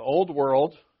the old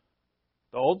world,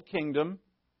 the old kingdom,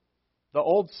 the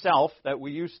old self that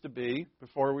we used to be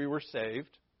before we were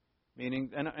saved,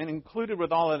 meaning, and included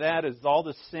with all of that is all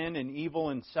the sin and evil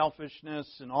and selfishness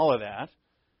and all of that.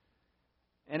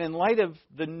 And in light of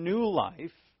the new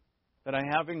life that I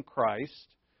have in Christ,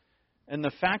 and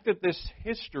the fact that this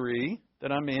history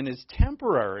that I'm in is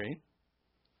temporary,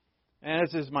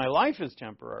 as is my life is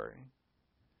temporary,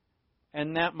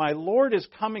 and that my Lord is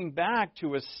coming back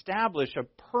to establish a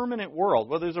permanent world.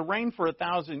 Well, there's a reign for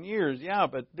 1,000 years, yeah,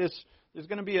 but there's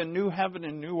going to be a new heaven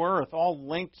and new earth, all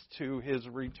linked to His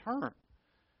return.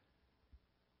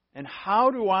 And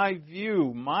how do I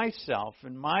view myself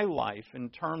and my life in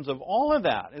terms of all of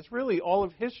that? It's really all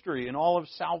of history and all of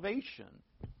salvation.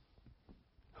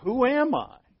 Who am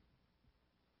I?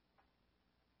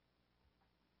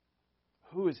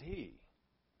 Who is He?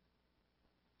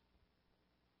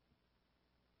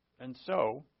 And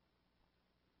so,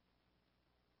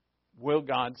 will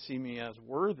God see me as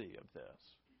worthy of this?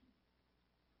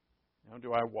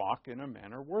 Do I walk in a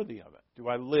manner worthy of it? Do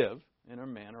I live in a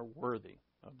manner worthy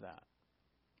of that?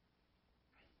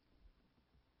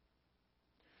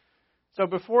 So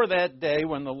before that day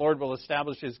when the Lord will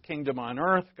establish His kingdom on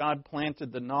earth, God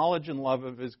planted the knowledge and love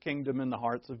of His kingdom in the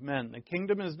hearts of men. The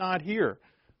kingdom is not here,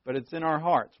 but it's in our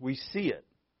hearts. We see it.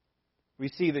 We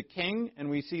see the king and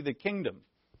we see the kingdom.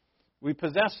 We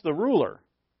possess the ruler.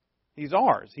 He's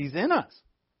ours. He's in us.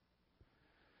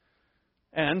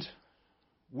 And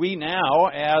we now,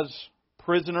 as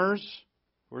prisoners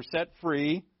who are set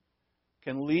free,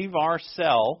 can leave our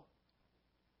cell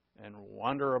and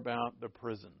wander about the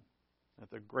prison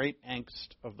at the great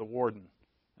angst of the warden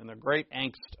and the great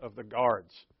angst of the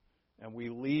guards. And we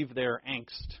leave their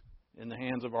angst in the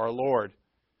hands of our Lord,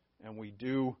 and we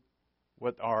do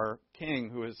what our King,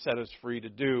 who has set us free, to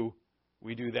do.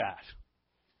 We do that.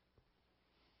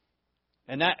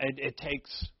 And that it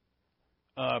takes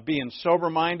being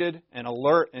sober-minded and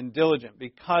alert and diligent,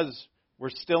 because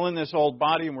we're still in this old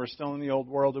body and we're still in the old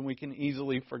world, and we can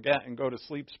easily forget and go to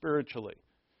sleep spiritually.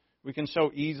 We can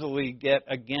so easily get,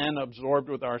 again, absorbed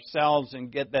with ourselves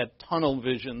and get that tunnel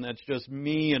vision that's just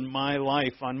me and my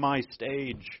life on my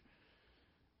stage,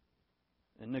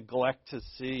 and neglect to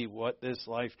see what this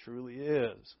life truly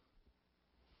is.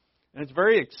 And it's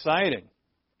very exciting.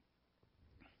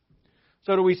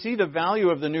 So do we see the value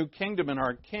of the new kingdom in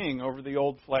our King over the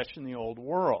old flesh and the old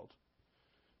world?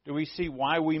 Do we see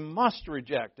why we must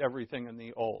reject everything in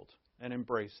the old and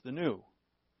embrace the new?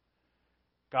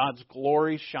 God's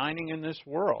glory shining in this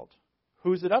world.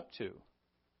 Who's it up to?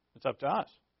 It's up to us,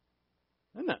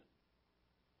 isn't it?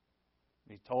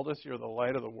 He told us you're the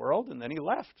light of the world, and then He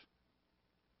left.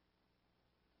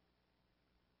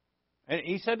 And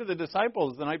He said to the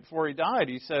disciples the night before He died,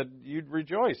 He said, you'd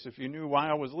rejoice if you knew why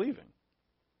I was leaving.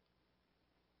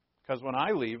 because when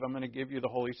I leave, I'm going to give you the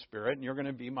Holy Spirit, and you're going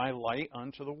to be my light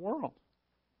unto the world.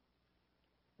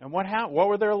 And what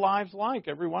were their lives like?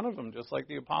 Every one of them, just like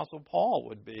the Apostle Paul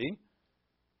would be,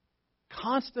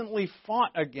 constantly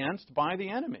fought against by the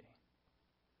enemy.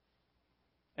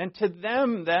 And to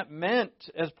them, that meant,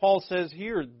 as Paul says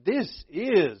here, this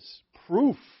is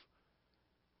proof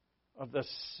of the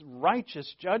righteous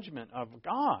judgment of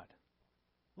God.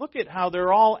 Look at how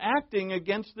they're all acting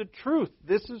against the truth.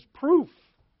 This is proof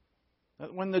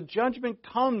that when the judgment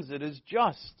comes, it is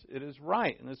just, it is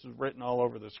right. And this is written all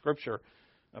over the Scripture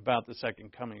about the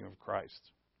second coming of Christ.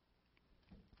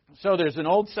 So there's an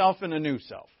old self and a new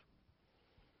self.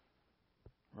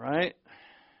 Right?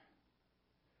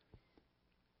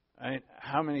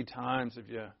 How many times have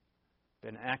you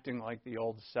been acting like the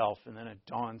old self and then it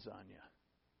dawns on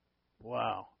you?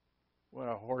 Wow, what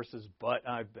a horse's butt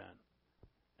I've been.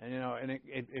 And, and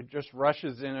it just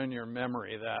rushes in on your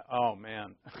memory that, oh,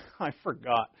 man, I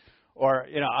forgot. Or,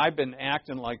 I've been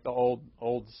acting like the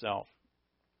old self.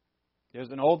 There's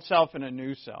an old self and a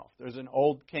new self. There's an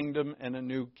old kingdom and a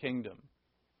new kingdom.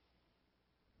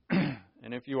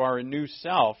 And if you are a new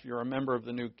self, you're a member of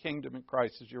the new kingdom, and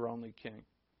Christ is your only king.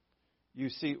 You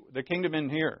see, the kingdom in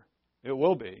here, it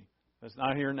will be. It's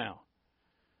not here now.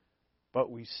 But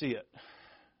we see it.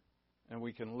 And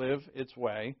we can live its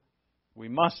way. We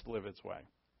must live its way.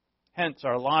 Hence,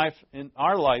 our life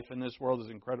in this world is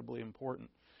incredibly important.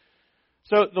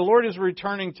 So the Lord is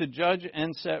returning to judge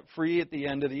and set free at the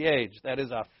end of the age. That is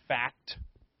a fact.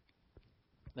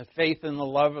 The faith and the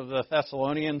love of the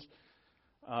Thessalonians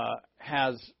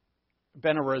has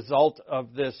been a result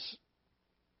of this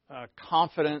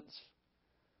confidence.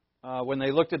 When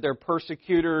they looked at their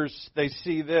persecutors, they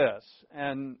see this.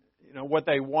 And what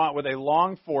they want, what they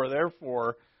long for,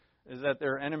 therefore, is that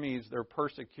their enemies, their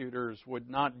persecutors, would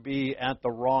not be at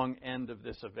the wrong end of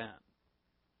this event.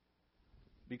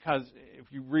 Because if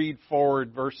you read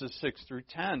forward verses 6 through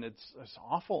 10, it's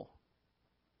awful.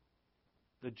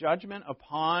 The judgment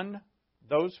upon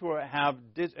those who have,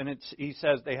 he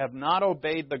says they have not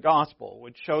obeyed the gospel,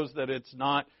 which shows that it's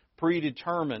not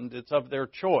predetermined, it's of their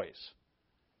choice.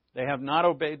 They have not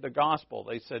obeyed the gospel.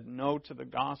 They said no to the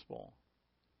gospel.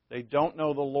 They don't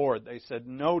know the Lord. They said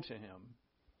no to Him.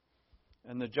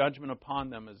 And the judgment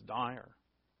upon them is dire.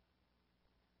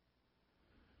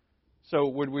 So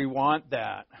would we want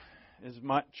that as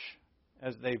much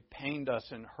as they've pained us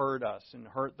and hurt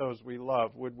those we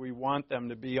love? Would we want them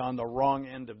to be on the wrong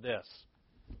end of this?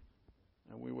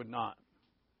 And we would not.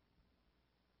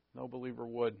 No believer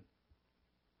would.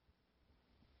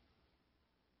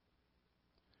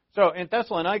 So in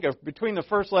Thessalonica, between the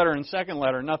first letter and second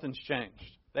letter, nothing's changed.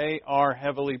 They are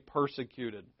heavily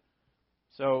persecuted.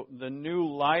 So the new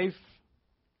life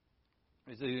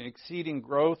is an exceeding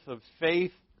growth of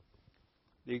faith.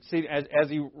 As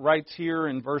he writes here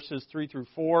in verses 3 through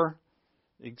 4,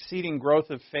 the exceeding growth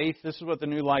of faith, this is what the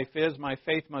new life is. My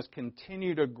faith must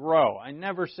continue to grow. I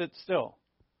never sit still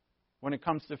when it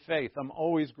comes to faith. I'm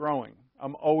always growing.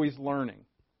 I'm always learning.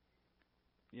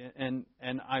 And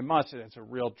I must, it's a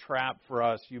real trap for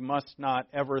us. You must not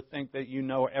ever think that you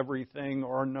know everything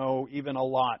or know even a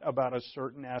lot about a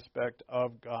certain aspect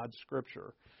of God's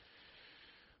Scripture.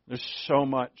 There's so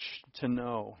much to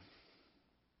know.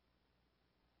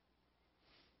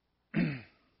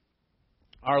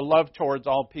 Our love towards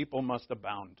all people must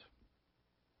abound.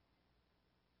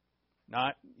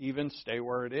 Not even stay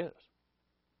where it is.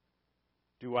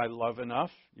 Do I love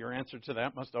enough? Your answer to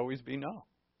that must always be no.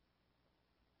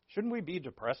 Shouldn't we be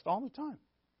depressed all the time?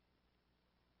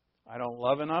 I don't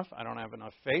love enough. I don't have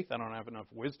enough faith. I don't have enough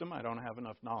wisdom. I don't have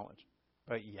enough knowledge.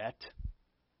 But yet,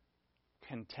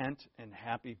 content and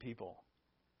happy people.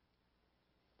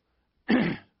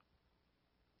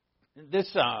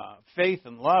 This faith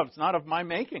and love is not of my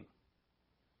making.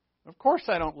 Of course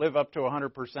I don't live up to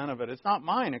 100% of it. It's not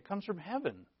mine. It comes from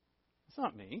heaven. It's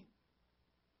not me.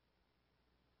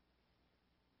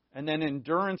 And then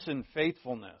endurance and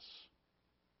faithfulness.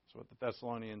 That's what the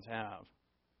Thessalonians have.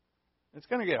 It's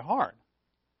going to get hard.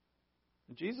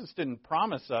 Jesus didn't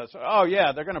promise us, oh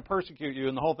yeah, they're going to persecute you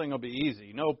and the whole thing will be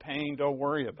easy. No pain, don't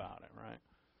worry about it, right?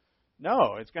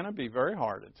 No, it's going to be very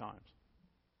hard at times.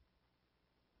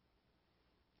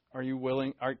 Are you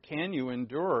willing, can you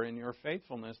endure in your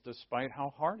faithfulness despite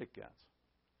how hard it gets?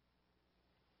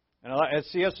 And as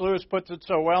C.S. Lewis puts it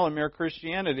so well in Mere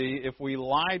Christianity, if we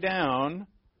lie down,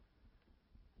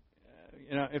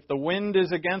 if the wind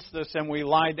is against us and we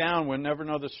lie down, we'll never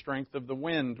know the strength of the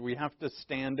wind. We have to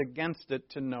stand against it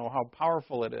to know how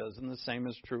powerful it is. And the same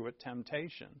is true at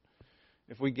temptation.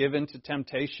 If we give in to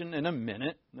temptation in a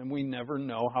minute, then we never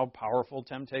know how powerful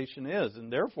temptation is, and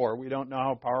therefore we don't know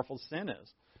how powerful sin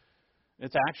is.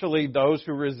 It's actually those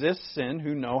who resist sin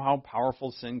who know how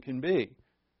powerful sin can be.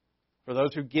 For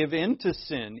those who give in to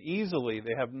sin easily,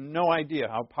 they have no idea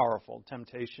how powerful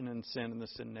temptation and sin and the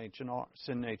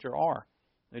sin nature are.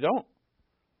 They don't.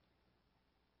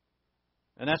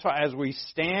 And that's why as we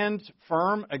stand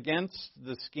firm against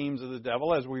the schemes of the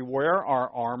devil, as we wear our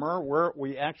armor,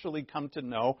 we actually come to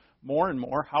know more and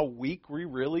more how weak we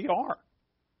really are.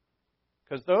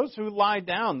 Because those who lie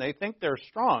down, they think they're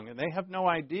strong, and they have no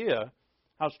idea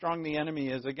how strong the enemy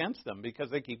is against them because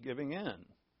they keep giving in.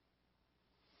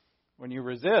 When you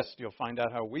resist, you'll find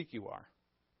out how weak you are.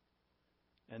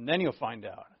 And then you'll find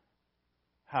out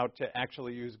how to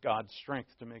actually use God's strength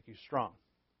to make you strong.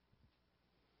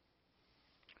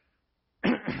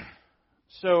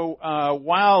 So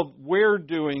while we're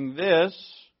doing this,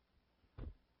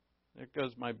 there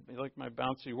goes my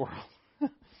bouncy world.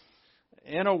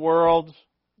 In a world,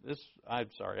 I'm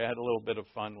sorry, I had a little bit of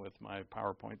fun with my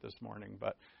PowerPoint this morning,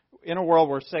 but in a world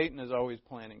where Satan is always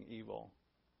planning evil,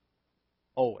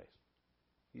 always.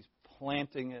 He's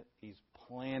planting it, he's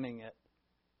planning it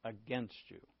against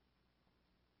you.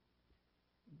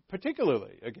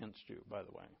 Particularly against you, by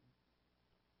the way.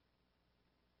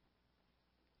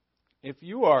 If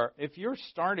you're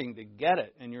starting to get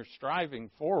it and you're striving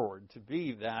forward to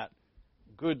be that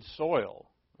good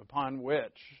soil upon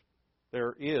which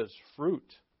there is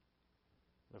fruit,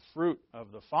 the fruit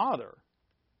of the Father,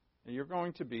 and you're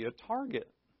going to be a target.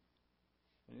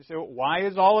 And you say, well, why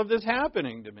is all of this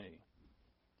happening to me?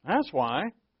 That's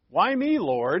why. Why me,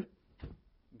 Lord?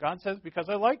 God says, because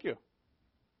I like you.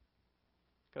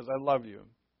 Because I love you.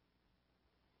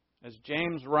 As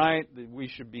James writes, we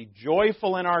should be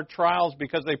joyful in our trials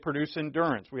because they produce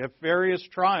endurance. We have various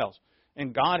trials,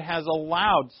 and God has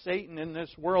allowed Satan in this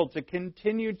world to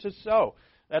continue to sow.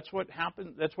 That's what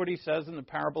happened. That's what he says in the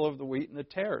parable of the wheat and the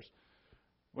tares.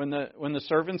 When the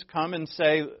servants come and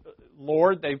say,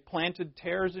 Lord, they've planted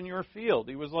tares in your field,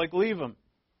 he was like, leave them.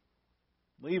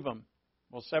 Leave them.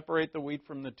 We'll separate the wheat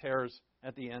from the tares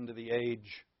at the end of the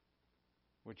age,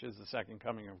 which is the second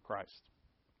coming of Christ.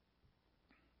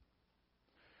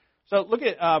 So look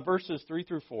at verses 3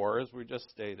 through 4, as we just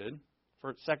stated,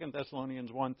 for 2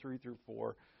 Thessalonians 1, 3 through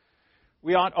 4.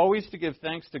 We ought always to give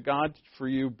thanks to God for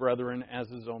you, brethren, as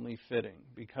is only fitting,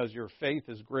 because your faith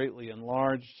is greatly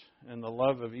enlarged, and the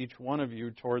love of each one of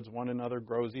you towards one another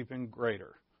grows even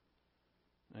greater.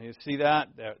 Now you see that?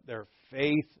 Their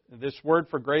faith, this word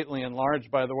for greatly enlarged,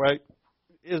 by the way,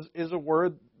 is a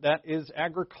word that is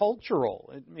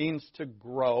agricultural. It means to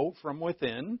grow from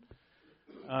within.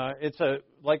 It's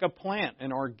like a plant,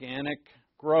 an organic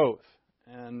growth.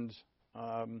 And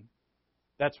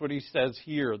that's what he says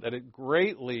here, that it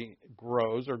greatly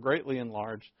grows or greatly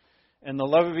enlarged, and the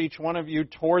love of each one of you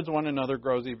towards one another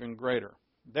grows even greater.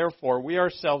 Therefore, we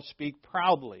ourselves speak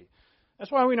proudly.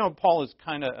 That's why we know Paul is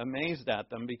kind of amazed at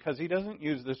them, because he doesn't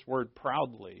use this word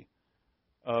proudly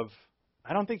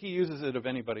I don't think he uses it of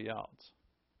anybody else.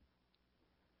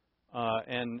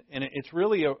 And it's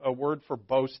really a word for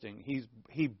boasting.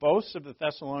 He boasts of the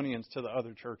Thessalonians to the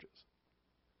other churches.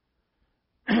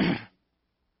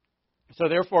 So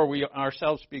therefore, we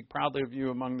ourselves speak proudly of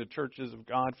you among the churches of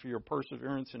God for your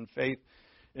perseverance and faith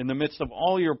in the midst of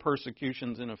all your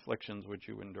persecutions and afflictions which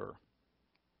you endure.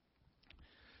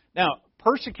 Now,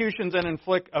 persecutions and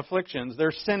afflictions,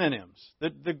 they're synonyms.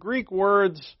 The Greek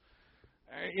words,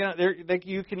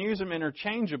 you can use them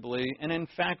interchangeably, and in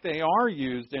fact, they are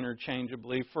used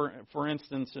interchangeably. For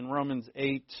instance, in Romans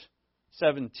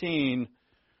 8:17,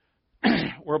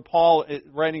 where Paul,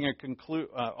 writing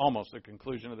almost a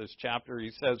conclusion of this chapter,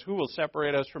 he says, "Who will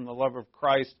separate us from the love of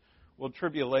Christ? Will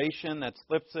tribulation, that's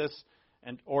thlipsis,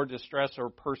 or distress or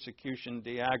persecution,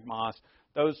 diagmos?"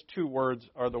 Those two words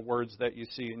are the words that you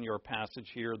see in your passage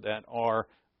here that are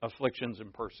afflictions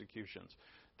and persecutions.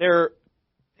 They're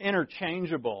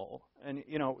interchangeable, and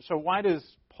so why does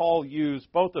Paul use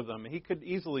both of them? He could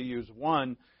easily use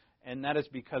one, and that is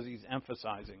because he's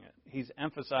emphasizing it. He's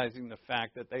emphasizing the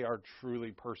fact that they are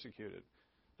truly persecuted,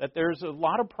 that there's a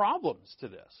lot of problems to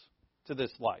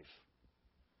this life.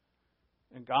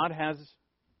 And God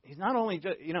he's not only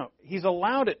just, he's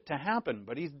allowed it to happen,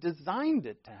 but he's designed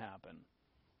it to happen.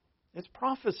 It's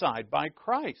prophesied by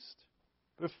Christ.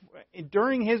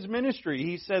 During his ministry,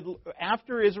 he said,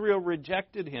 after Israel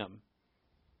rejected him,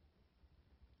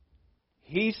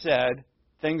 he said,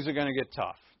 things are going to get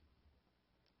tough.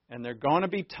 And they're going to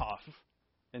be tough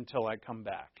until I come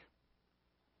back.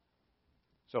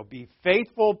 So be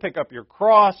faithful, pick up your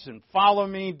cross and follow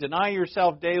me, deny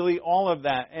yourself daily, all of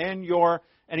that. And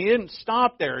he didn't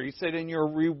stop there. He said, and your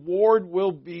reward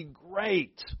will be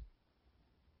great.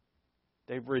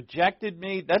 They've rejected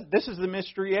me. This is the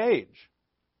mystery age.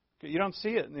 You don't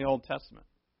see it in the Old Testament.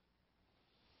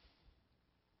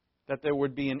 That there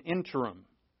would be an interim,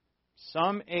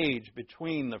 some age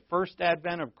between the first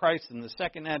advent of Christ and the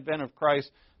second advent of Christ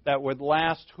that would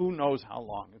last who knows how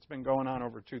long. It's been going on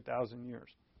over 2,000 years.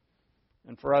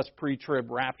 And for us pre-trib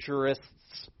rapturists,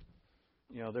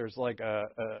 there's like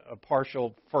a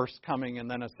partial first coming and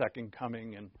then a second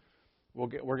coming, and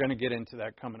we're going to get into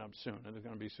that coming up soon. It's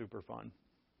going to be super fun.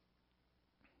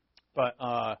 But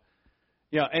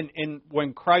and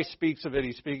when Christ speaks of it,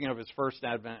 he's speaking of his first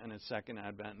advent and his second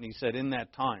advent, and he said in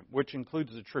that time, which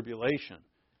includes the tribulation,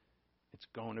 it's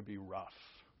going to be rough.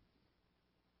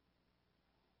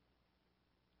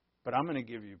 But I'm going to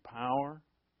give you power.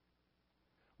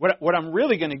 What I'm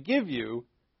really going to give you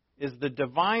is the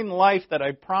divine life that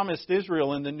I promised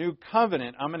Israel in the new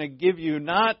covenant. I'm going to give you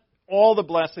not all the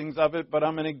blessings of it, but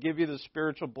I'm going to give you the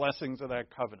spiritual blessings of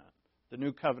that covenant, the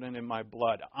new covenant in my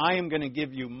blood. I am going to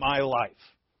give you my life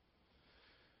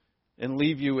and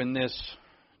leave you in this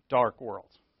dark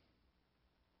world.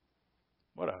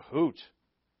 What a hoot.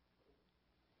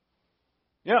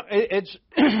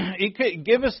 He could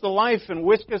give us the life and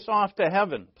whisk us off to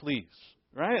heaven, please.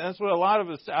 Right? That's what a lot of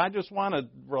us say. I just want to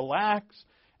relax.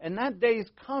 And that day's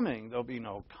coming. There'll be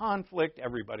no conflict.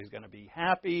 Everybody's going to be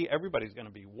happy. Everybody's going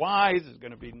to be wise. There's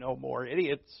going to be no more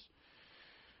idiots.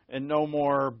 And no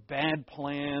more bad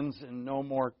plans. And no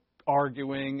more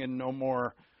arguing. And no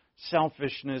more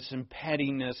selfishness and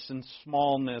pettiness and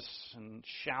smallness and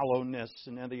shallowness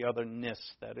and any other ness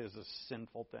that is a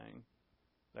sinful thing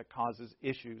that causes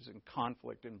issues and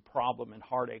conflict and problem and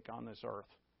heartache on this earth.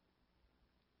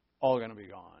 All going to be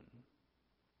gone.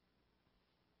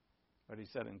 But he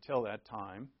said, until that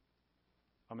time,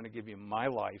 I'm going to give you my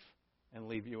life and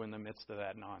leave you in the midst of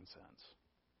that nonsense.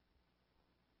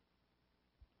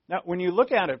 Now, when you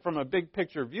look at it from a big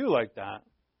picture view like that,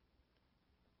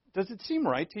 does it seem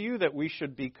right to you that we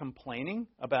should be complaining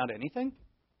about anything?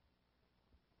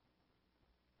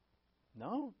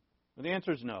 No? Well, the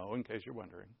answer is no, in case you're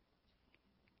wondering,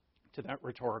 to that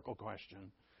rhetorical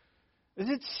question. Does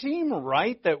it seem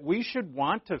right that we should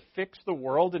want to fix the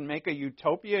world and make a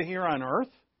utopia here on earth?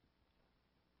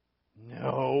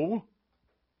 No.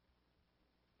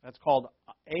 That's called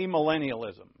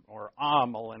amillennialism or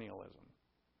amillennialism.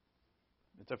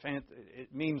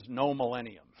 It means no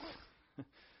millennium,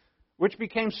 which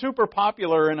became super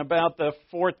popular in about the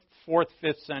 4th,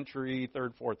 5th century,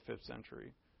 3rd, 4th, 5th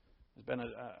century. There's been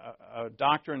a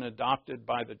doctrine adopted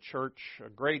by the church, a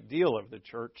great deal of the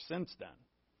church since then.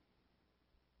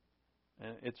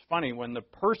 And it's funny, when the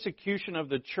persecution of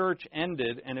the church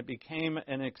ended and it became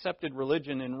an accepted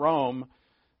religion in Rome,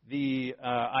 the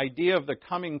idea of the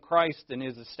coming Christ and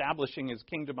his establishing his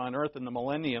kingdom on earth in the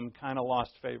millennium kind of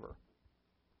lost favor.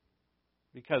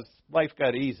 Because life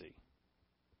got easy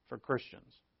for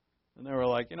Christians. And they were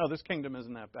like, this kingdom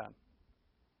isn't that bad.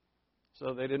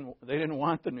 So they didn't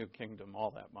want the new kingdom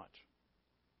all that much.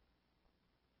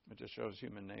 It just shows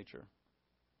human nature.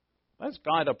 That's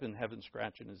God up in heaven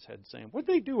scratching his head saying, what'd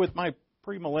they do with my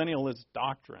premillennialist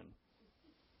doctrine?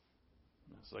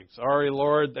 It's like, sorry,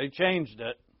 Lord, they changed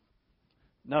it.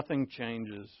 Nothing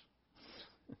changes.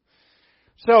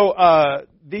 So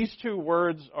these two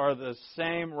words are the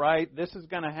same, right? This is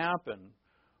going to happen.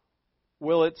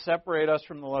 Will it separate us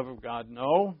from the love of God?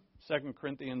 No. 2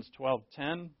 Corinthians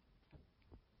 12:10,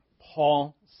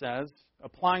 Paul says,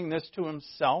 applying this to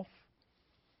himself,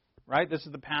 right? This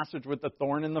is the passage with the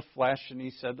thorn in the flesh, and he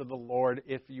said to the Lord,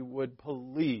 if you would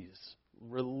please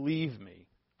relieve me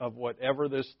of whatever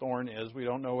this thorn is. We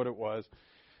don't know what it was.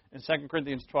 In 2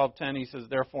 Corinthians 12:10, he says,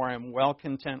 therefore I am well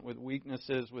content with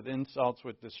weaknesses, with insults,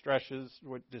 with distresses,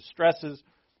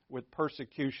 with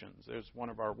persecutions. There's one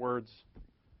of our words,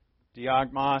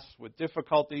 diagmos, with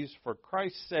difficulties, for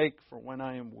Christ's sake, for when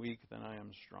I am weak, then I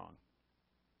am strong.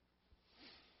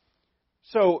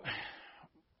 So,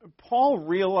 Paul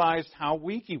realized how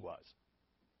weak he was.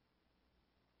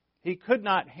 He could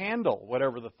not handle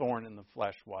whatever the thorn in the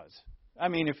flesh was. I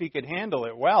mean, if he could handle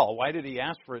it well, why did he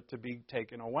ask for it to be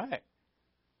taken away?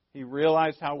 He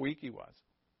realized how weak he was.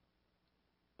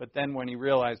 But then when he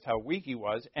realized how weak he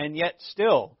was, and yet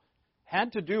still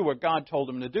had to do what God told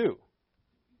him to do,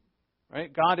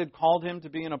 right? God had called him to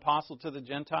be an apostle to the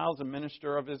Gentiles, a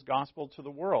minister of his gospel to the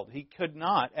world. He could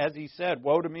not, as he said,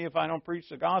 woe to me if I don't preach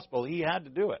the gospel. He had to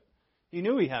do it. He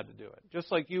knew he had to do it. Just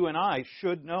like you and I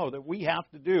should know that we have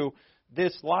to do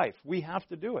this life. We have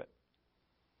to do it.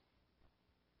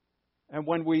 And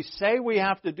when we say we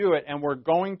have to do it, and we're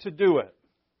going to do it,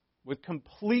 with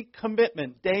complete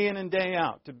commitment, day in and day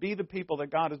out, to be the people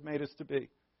that God has made us to be,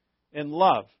 in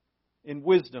love, in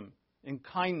wisdom, in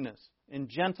kindness, in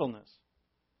gentleness.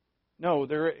 No,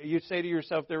 you say to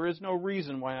yourself, there is no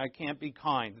reason why I can't be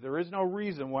kind. There is no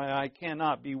reason why I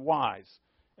cannot be wise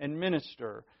and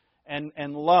minister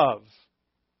and love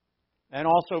and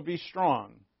also be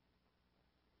strong.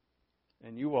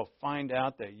 And you will find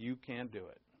out that you can't do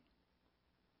it.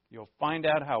 You'll find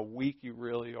out how weak you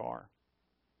really are.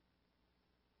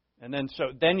 And then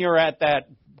you're at that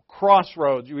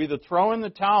crossroads. You either throw in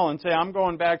the towel and say, I'm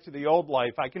going back to the old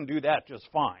life. I can do that just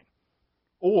fine.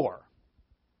 Or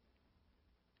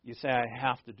you say, I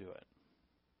have to do it.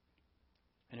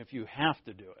 And if you have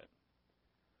to do it,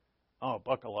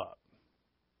 buckle up.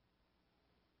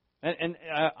 And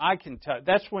I can tell,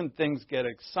 that's when things get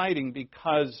exciting,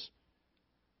 because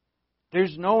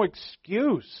there's no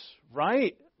excuse,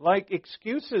 right? Like,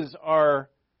 excuses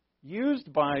are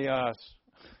used by us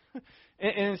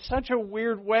in such a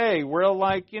weird way. We're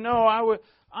like,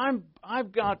 I'm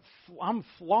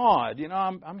flawed.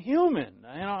 I'm human.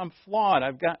 I'm flawed.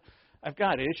 I've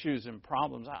got issues and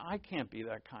problems. I can't be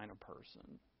that kind of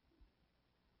person.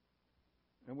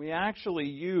 And we actually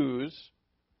use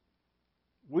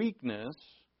weakness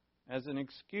as an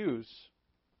excuse.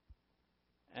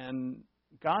 And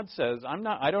God says,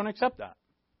 I don't accept that.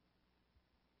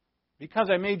 Because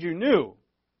I made you new.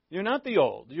 You're not the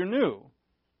old. You're new.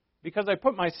 Because I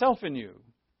put myself in you.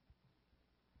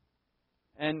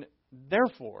 And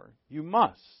therefore, you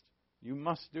must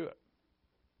do it.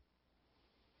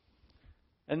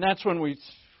 And that's when we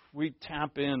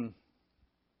tap in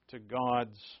to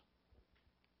God's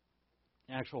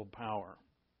actual power.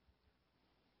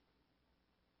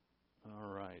 All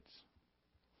right.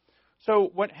 So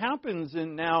what happens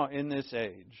now in this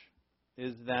age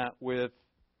is that with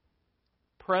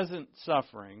present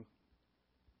suffering,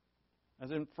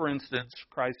 as in, for instance,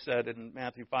 Christ said in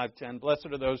Matthew 5:10, "Blessed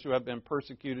are those who have been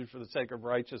persecuted for the sake of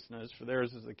righteousness, for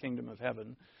theirs is the kingdom of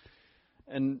heaven."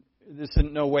 And this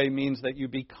in no way means that you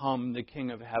become the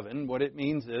king of heaven. What it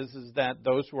means is that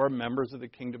those who are members of the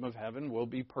kingdom of heaven will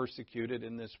be persecuted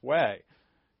in this way.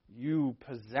 You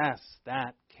possess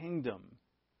that kingdom.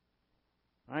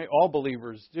 Right? All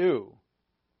believers do.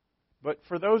 But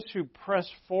for those who press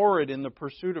forward in the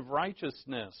pursuit of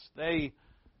righteousness, they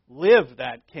live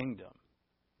that kingdom,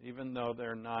 even though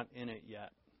they're not in it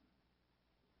yet.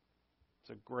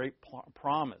 It's a great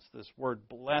promise. This word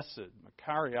blessed,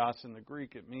 makarios in the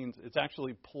Greek, it's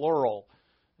actually plural.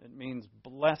 It means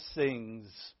blessings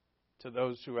to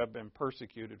those who have been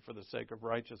persecuted for the sake of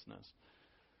righteousness.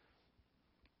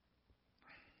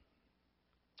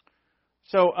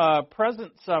 So,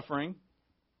 present suffering.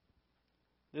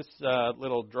 This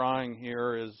little drawing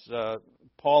here is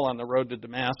Paul on the road to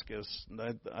Damascus.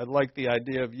 I like the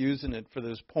idea of using it for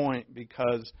this point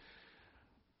because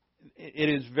it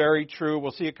is very true.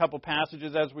 We'll see a couple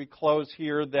passages as we close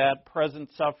here that present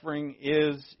suffering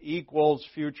equals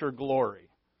future glory.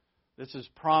 This is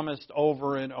promised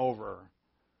over and over.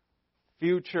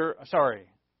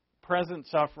 Present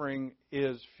suffering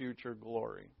is future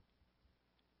glory.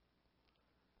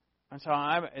 And so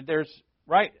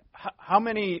how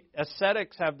many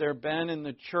ascetics have there been in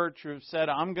the church who have said,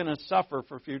 I'm going to suffer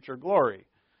for future glory?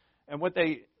 And what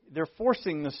they're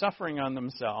forcing the suffering on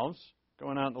themselves,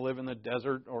 going out to live in the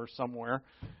desert or somewhere,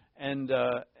 and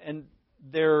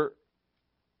they're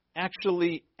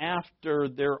actually after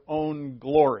their own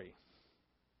glory.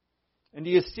 And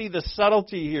do you see the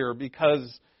subtlety here?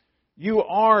 Because you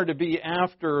are to be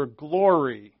after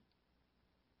glory.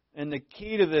 And the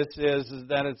key to this is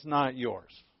that it's not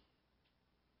yours.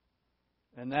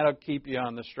 And that'll keep you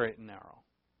on the straight and narrow.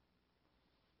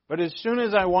 But as soon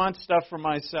as I want stuff for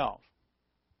myself,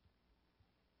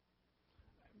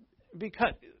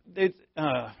 because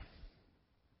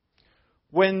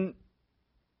when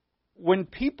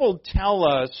people tell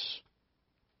us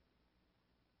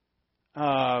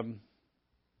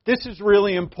this is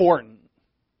really important,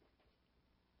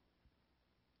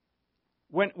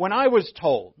 when I was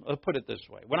told, let's put it this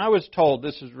way, when I was told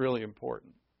this is really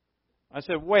important, I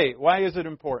said, wait, why is it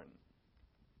important?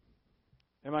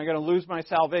 Am I going to lose my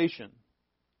salvation?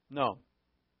 No.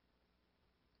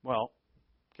 Well,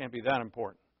 can't be that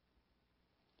important.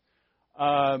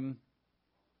 Will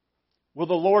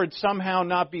the Lord somehow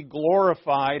not be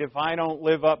glorified if I don't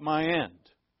live up my end?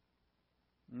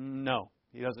 No,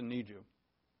 He doesn't need you.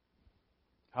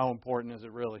 How important is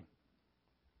it really?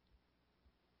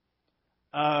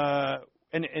 And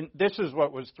this is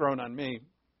what was thrown on me.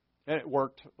 And it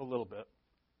worked a little bit.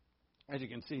 As you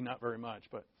can see, not very much.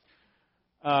 But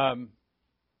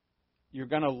you're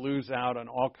going to lose out on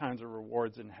all kinds of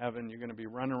rewards in heaven. You're going to be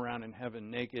running around in heaven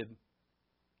naked.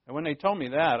 And when they told me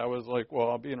that, I was like, well,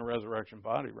 I'll be in a resurrection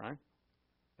body, right?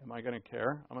 Am I going to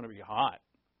care? I'm going to be hot.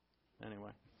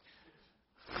 Anyway.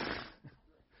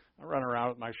 I run around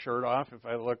with my shirt off if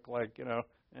I look like,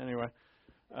 anyway.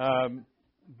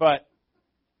 But,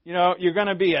 you're going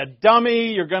to be a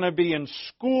dummy. You're going to be in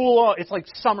school. It's like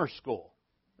summer school.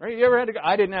 Right? You ever had to go?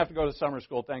 I didn't have to go to summer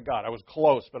school, thank God. I was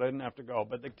close, but I didn't have to go.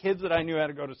 But the kids that I knew had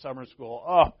to go to summer school,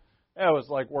 it was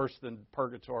like worse than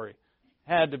purgatory.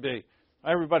 Had to be.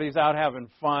 Everybody's out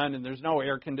having fun, and there's no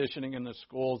air conditioning in the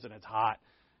schools, and it's hot.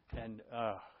 And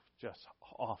just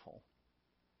awful.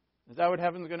 Is that what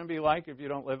heaven's going to be like if you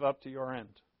don't live up to your end?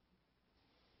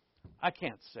 I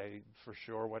can't say for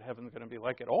sure what heaven's going to be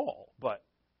like at all, but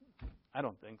I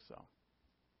don't think so.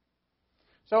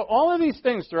 So all of these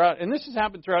things throughout, and this has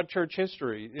happened throughout church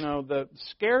history, the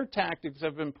scare tactics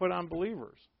have been put on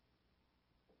believers.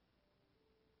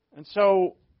 And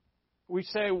so we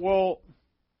say, well,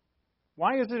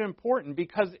 why is it important?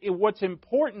 Because what's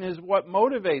important is what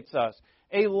motivates us.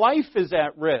 A life is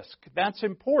at risk. That's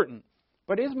important.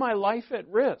 But is my life at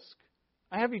risk?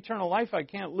 I have eternal life. I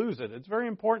can't lose it. It's very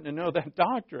important to know that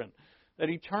doctrine, that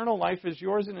eternal life is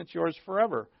yours and it's yours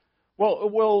forever. Well,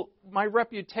 will my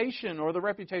reputation or the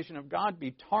reputation of God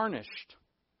be tarnished?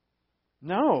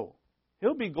 No.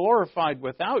 He'll be glorified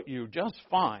without you just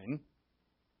fine.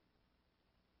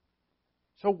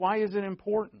 So why is it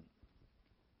important?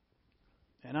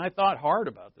 And I thought hard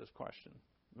about this question.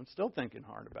 I'm still thinking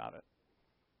hard about it.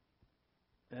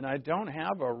 And I don't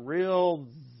have a real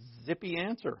zippy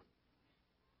answer.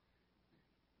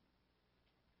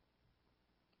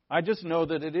 I just know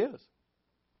that it is.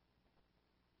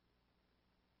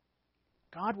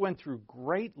 God went through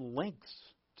great lengths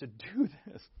to do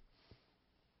this.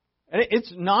 And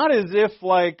it's not as if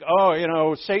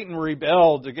Satan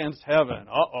rebelled against heaven.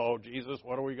 Jesus,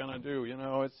 what are we going to do?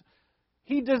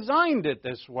 He designed it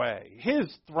this way. His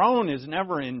throne is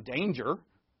never in danger.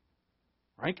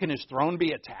 Right? Can his throne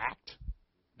be attacked?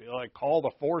 Be like, call the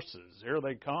forces. Here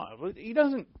they come. He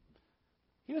doesn't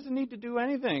need to do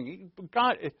anything.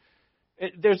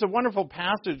 There's a wonderful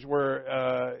passage where,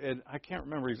 I can't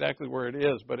remember exactly where it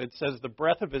is, but it says the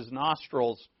breath of his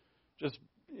nostrils just,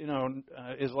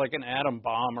 is like an atom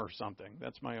bomb or something.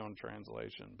 That's my own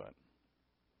translation. But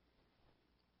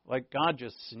like God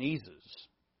just sneezes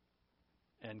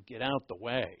and get out the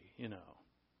way,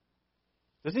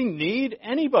 Does he need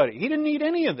anybody? He didn't need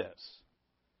any of this.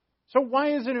 So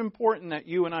why is it important that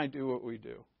you and I do what we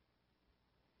do?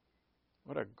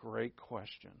 What a great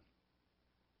question.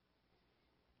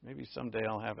 Maybe someday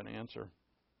I'll have an answer.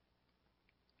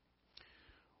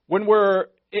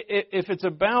 If it's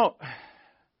about,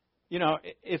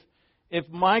 if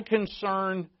my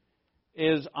concern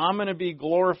is I'm going to be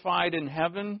glorified in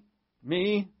heaven,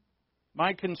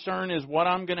 my concern is what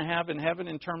I'm going to have in heaven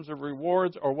in terms of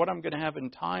rewards or what I'm going to have in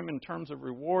time in terms of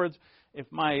rewards. If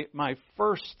my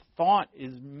first thought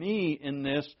is me in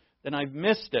this, then I've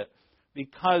missed it.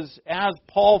 Because as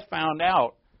Paul found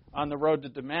out on the road to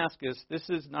Damascus, this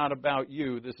is not about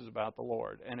you, this is about the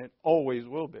Lord. And it always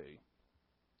will be.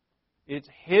 It's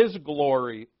His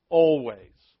glory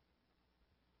always.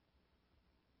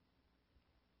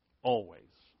 Always.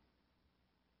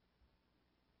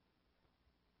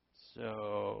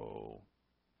 So,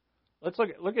 let's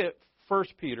look at 1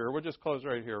 Peter. We'll just close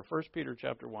right here. 1 Peter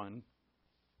chapter 1.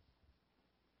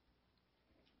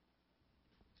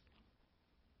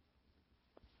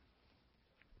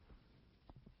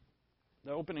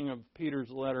 The opening of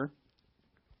Peter's letter.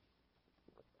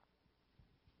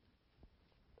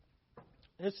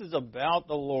 This is about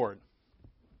the Lord.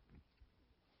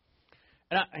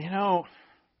 And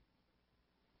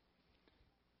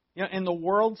in the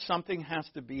world, something has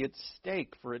to be at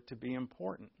stake for it to be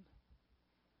important.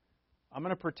 I'm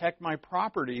going to protect my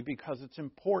property because it's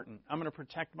important. I'm going to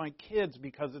protect my kids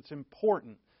because it's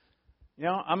important.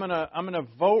 I'm going to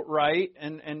vote right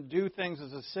and do things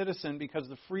as a citizen because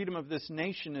the freedom of this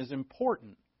nation is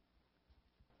important.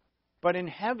 But in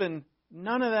heaven,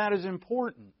 none of that is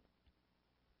important.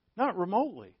 Not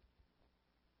remotely.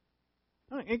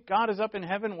 God is up in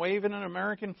heaven waving an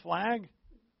American flag.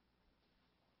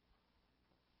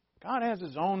 God has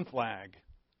His own flag.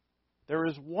 There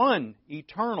is one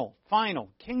eternal, final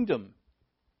kingdom.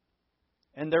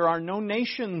 And there are no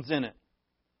nations in it.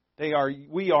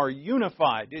 We are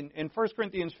unified. In 1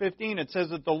 Corinthians 15, it says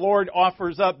that the Lord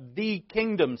offers up the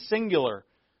kingdom, singular.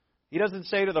 He doesn't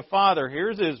say to the Father,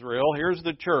 here's Israel, here's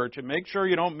the church, and make sure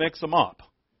you don't mix them up.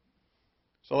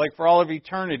 So like for all of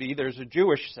eternity, there's a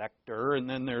Jewish sector, and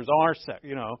then there's our sector,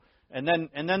 And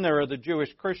then there are the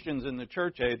Jewish Christians in the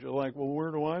church age who are like, well,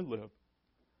 where do I live?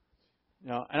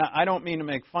 And I don't mean to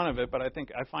make fun of it, but I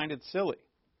find it silly.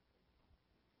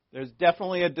 There's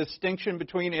definitely a distinction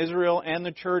between Israel and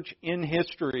the church in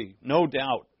history. No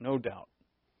doubt, no doubt.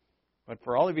 But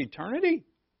for all of eternity?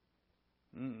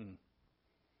 There's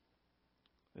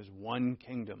one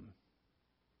kingdom.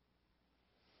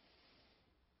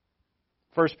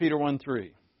 1 Peter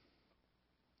 1:3.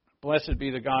 Blessed be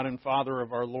the God and Father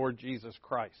of our Lord Jesus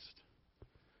Christ.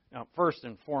 Now, first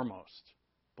and foremost,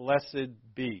 blessed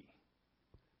be.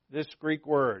 This Greek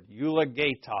word,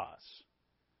 eulogetos.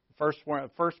 The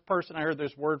first person I heard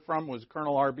this word from was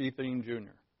Colonel R.B. Thien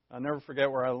Jr. I'll never forget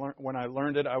when I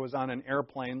learned it. I was on an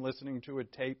airplane listening to a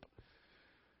tape,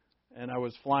 and I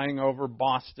was flying over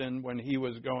Boston when he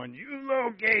was going,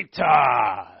 eulogetos.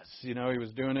 He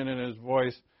was doing it in his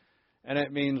voice, and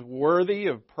it means worthy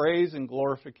of praise and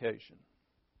glorification.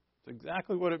 It's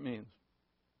exactly what it means.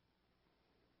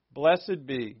 Blessed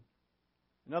be.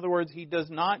 In other words, he does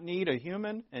not need a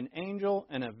human, an angel,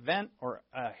 an event, or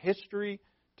a history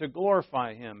to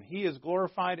glorify him. He is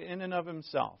glorified in and of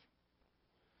himself.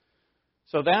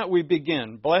 So that we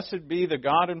begin. Blessed be the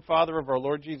God and Father of our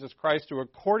Lord Jesus Christ, who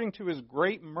according to his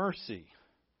great mercy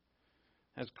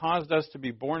has caused us to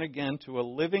be born again to a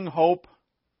living hope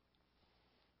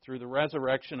through the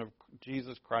resurrection of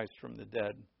Jesus Christ from the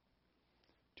dead,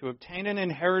 to obtain an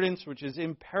inheritance which is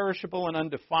imperishable and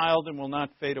undefiled and will not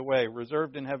fade away,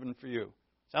 reserved in heaven for you.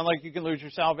 Sound like you can lose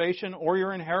your salvation or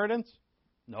your inheritance?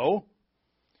 No.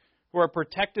 Who are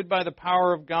protected by the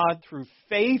power of God through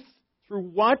faith. Through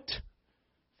what?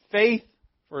 Faith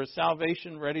for a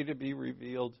salvation ready to be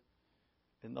revealed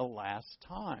in the last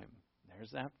time.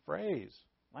 There's that phrase.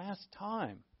 Last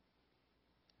time.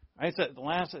 Right? It's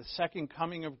the second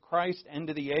coming of Christ, end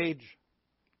of the age.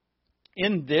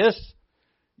 In this,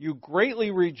 you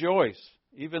greatly rejoice,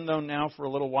 even though now for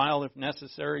a little while, if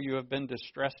necessary, you have been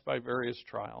distressed by various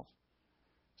trials,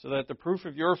 so that the proof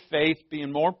of your faith,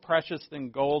 being more precious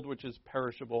than gold, which is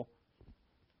perishable,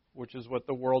 which is what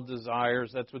the world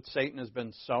desires, that's what Satan has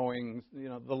been sowing.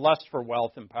 The lust for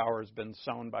wealth and power has been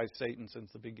sown by Satan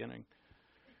since the beginning.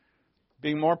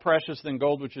 Being more precious than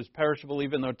gold, which is perishable,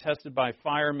 even though tested by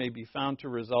fire, may be found to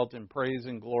result in praise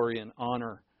and glory and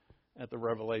honor at the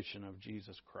revelation of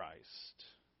Jesus Christ.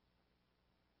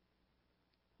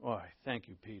 Boy, thank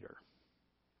you, Peter.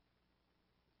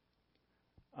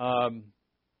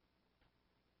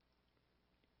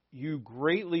 You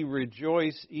greatly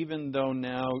rejoice, even though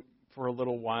now, for a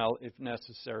little while, if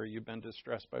necessary, you've been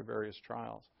distressed by various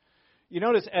trials. You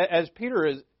notice, as Peter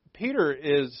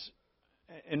is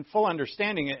in full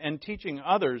understanding and teaching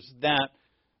others that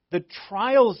the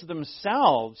trials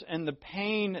themselves and the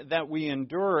pain that we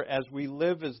endure as we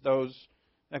live as those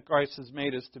that Christ has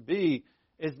made us to be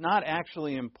is not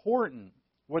actually important.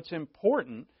 What's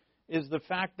important is the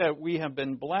fact that we have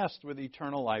been blessed with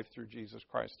eternal life through Jesus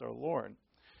Christ our Lord.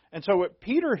 And so what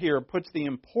Peter here puts the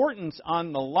importance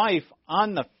on the life,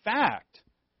 on the fact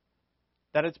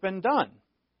that it's been done.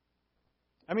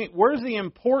 I mean, where's the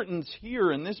importance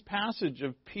here in this passage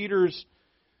of Peter's,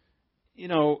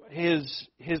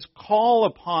 his call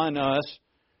upon us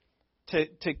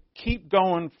to keep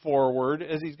going forward,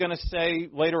 as he's going to say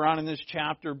later on in this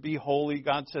chapter, be holy.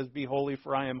 God says, be holy,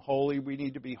 for I am holy. We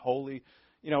need to be holy.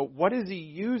 What is he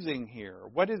using here?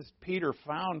 What has Peter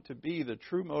found to be the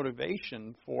true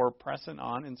motivation for pressing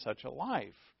on in such a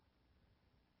life?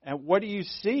 And what do you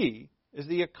see is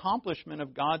the accomplishment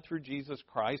of God through Jesus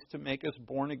Christ to make us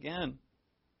born again.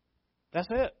 That's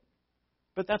it.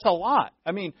 But that's a lot.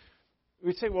 I mean,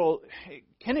 we say, well,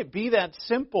 can it be that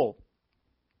simple?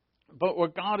 But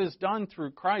what God has done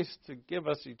through Christ to give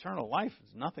us eternal life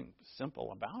is nothing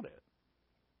simple about it.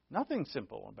 Nothing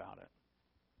simple about it.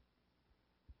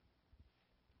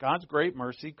 God's great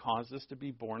mercy caused us to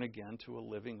be born again to a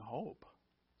living hope.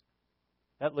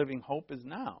 That living hope is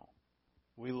now.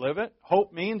 We live it.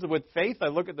 Hope means with faith, I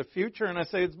look at the future and I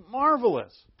say, it's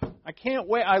marvelous. I can't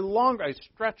wait. I long, I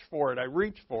stretch for it. I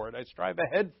reach for it. I strive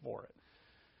ahead for it.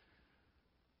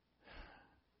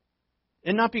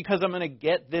 And not because I'm going to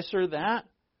get this or that,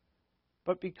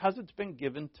 but because it's been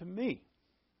given to me.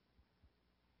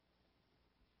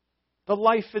 The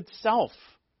life itself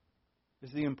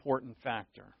is the important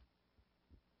factor.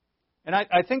 And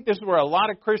I think this is where a lot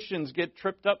of Christians get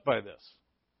tripped up by this.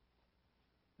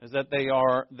 Is that they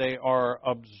are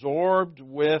absorbed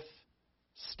with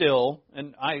still,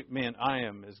 and I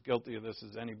am as guilty of this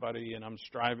as anybody, and I'm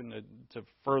striving to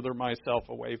further myself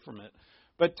away from it.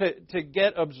 But to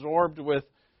get absorbed with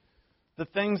the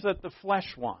things that the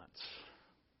flesh wants.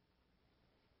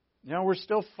 We're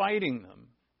still fighting them.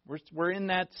 We're in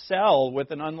that cell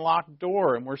with an unlocked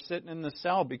door, and we're sitting in the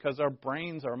cell because our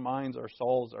brains, our minds, our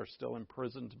souls are still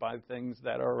imprisoned by things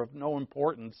that are of no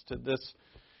importance to this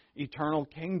eternal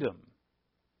kingdom.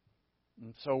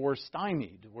 And so we're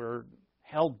stymied. We're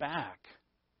held back.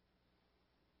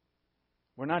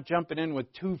 We're not jumping in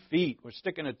with 2 feet. We're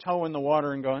sticking a toe in the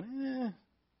water and going,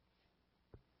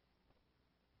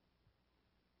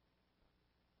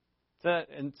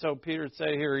 And so Peter would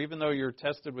say here, even though you're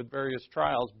tested with various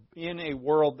trials, in a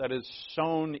world that is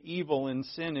sown evil in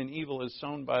sin, and evil is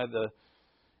sown by the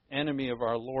enemy of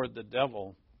our Lord, the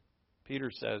devil, Peter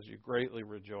says, you greatly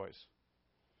rejoice.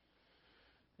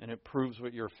 And it proves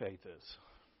what your faith is.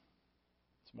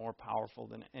 It's more powerful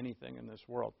than anything in this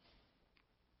world.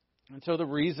 And so the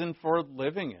reason for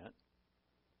living it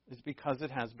is because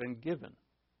it has been given.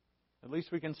 At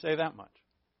least we can say that much.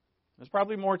 There's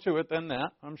probably more to it than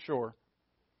that, I'm sure.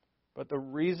 But the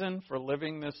reason for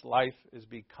living this life is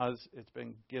because it's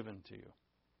been given to you.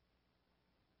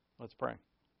 Let's pray.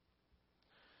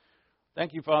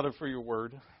 Thank you, Father, for your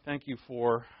word. Thank you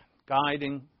for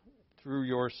guiding through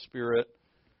your Spirit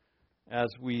as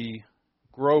we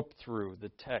grope through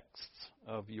the texts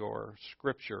of your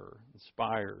Scripture,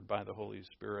 inspired by the Holy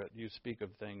Spirit. You speak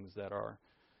of things that are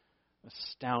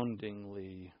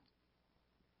astoundingly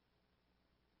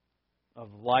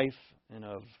of life and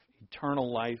of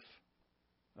eternal life,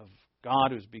 of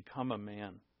God who's become a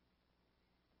man.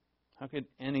 How could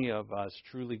any of us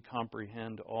truly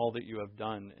comprehend all that you have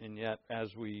done? And yet,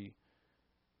 as we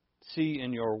see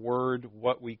in your word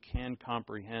what we can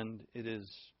comprehend, it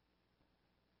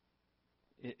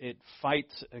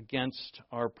fights against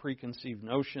our preconceived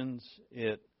notions.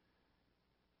 It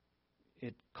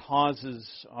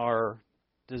causes our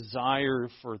desire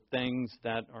for things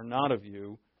that are not of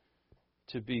you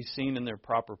to be seen in their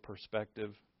proper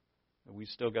perspective. We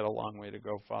still got a long way to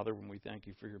go, Father, when we thank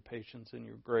you for your patience and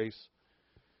your grace.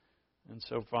 And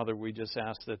so, Father, we just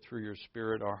ask that through your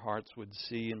Spirit our hearts would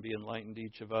see and be enlightened,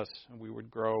 each of us, and we would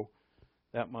grow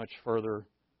that much further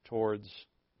towards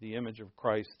the image of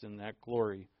Christ and that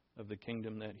glory of the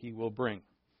kingdom that he will bring.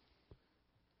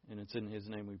 And it's in his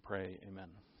name we pray. Amen.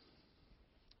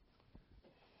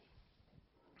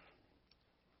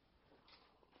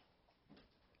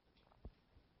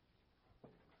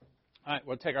 All right,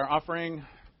 we'll take our offering.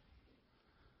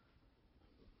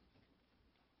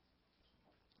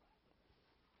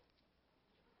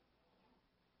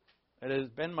 It has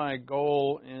been my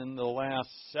goal in the last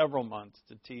several months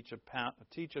to teach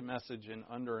a message in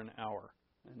under an hour,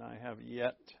 and I have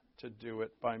yet to do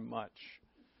it by much.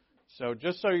 So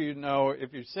just so you know,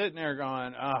 if you're sitting there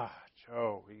going,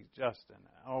 Joe, he's just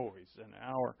always an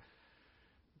hour,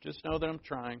 just know that I'm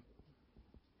trying.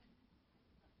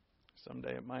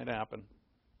 Someday it might happen.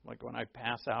 Like when I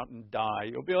pass out and die,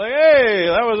 you'll be like, hey,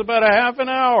 that was about a half an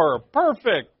hour.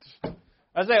 Perfect.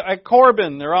 I say, at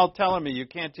Corbin, they're all telling me you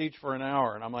can't teach for an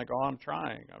hour. And I'm like, I'm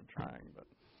trying. But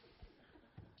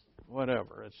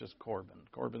whatever. It's just Corbin.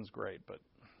 Corbin's great. But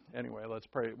anyway, let's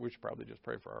pray. We should probably just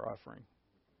pray for our offering.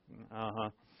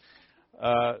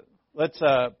 Let's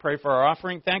pray for our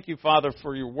offering. Thank you, Father,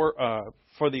 for your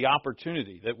for the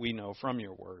opportunity that we know from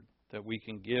your word, that we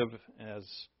can give as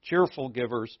cheerful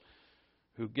givers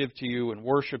who give to you and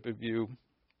worship of you,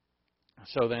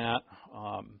 so that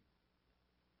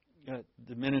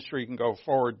the ministry can go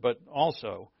forward, but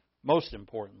also, most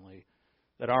importantly,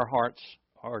 that our hearts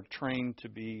are trained to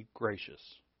be gracious.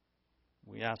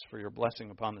 We ask for your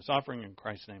blessing upon this offering. In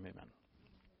Christ's name, amen.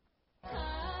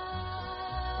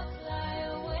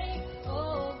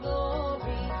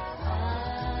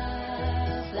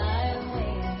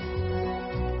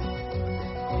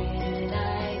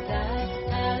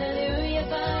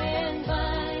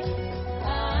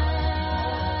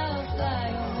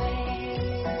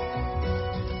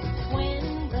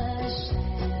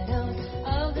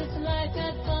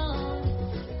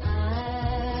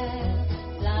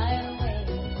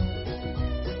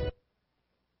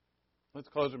 Let's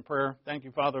close in prayer. Thank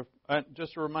you, Father.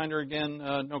 Just a reminder again,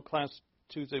 no class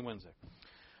Tuesday, Wednesday.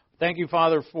 Thank you,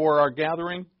 Father, for our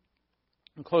gathering.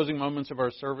 The closing moments of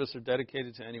our service are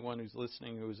dedicated to anyone who's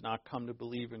listening who has not come to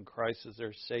believe in Christ as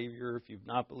their Savior. If you've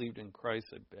not believed in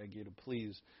Christ, I beg you to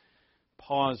please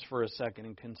pause for a second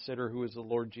and consider who is the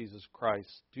Lord Jesus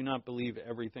Christ. Do not believe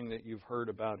everything that you've heard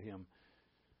about him.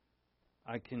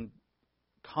 I can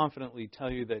confidently tell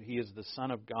you that he is the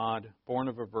Son of God, born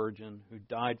of a virgin, who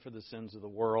died for the sins of the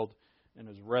world and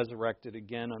is resurrected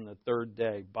again on the third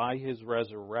day. By his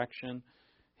resurrection,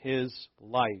 his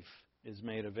life is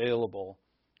made available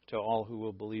to all who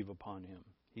will believe upon him.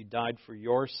 He died for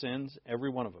your sins, every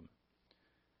one of them.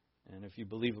 And if you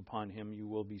believe upon him, you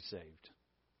will be saved.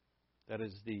 That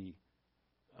is the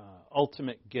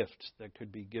ultimate gift that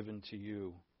could be given to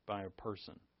you by a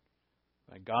person,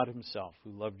 by God Himself,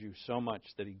 who loved you so much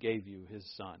that He gave you His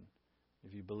Son.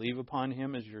 If you believe upon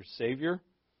Him as your Savior,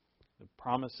 the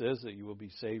promise is that you will be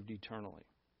saved eternally.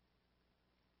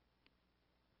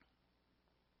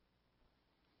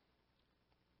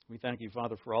 We thank you,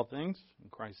 Father, for all things. In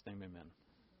Christ's name, amen.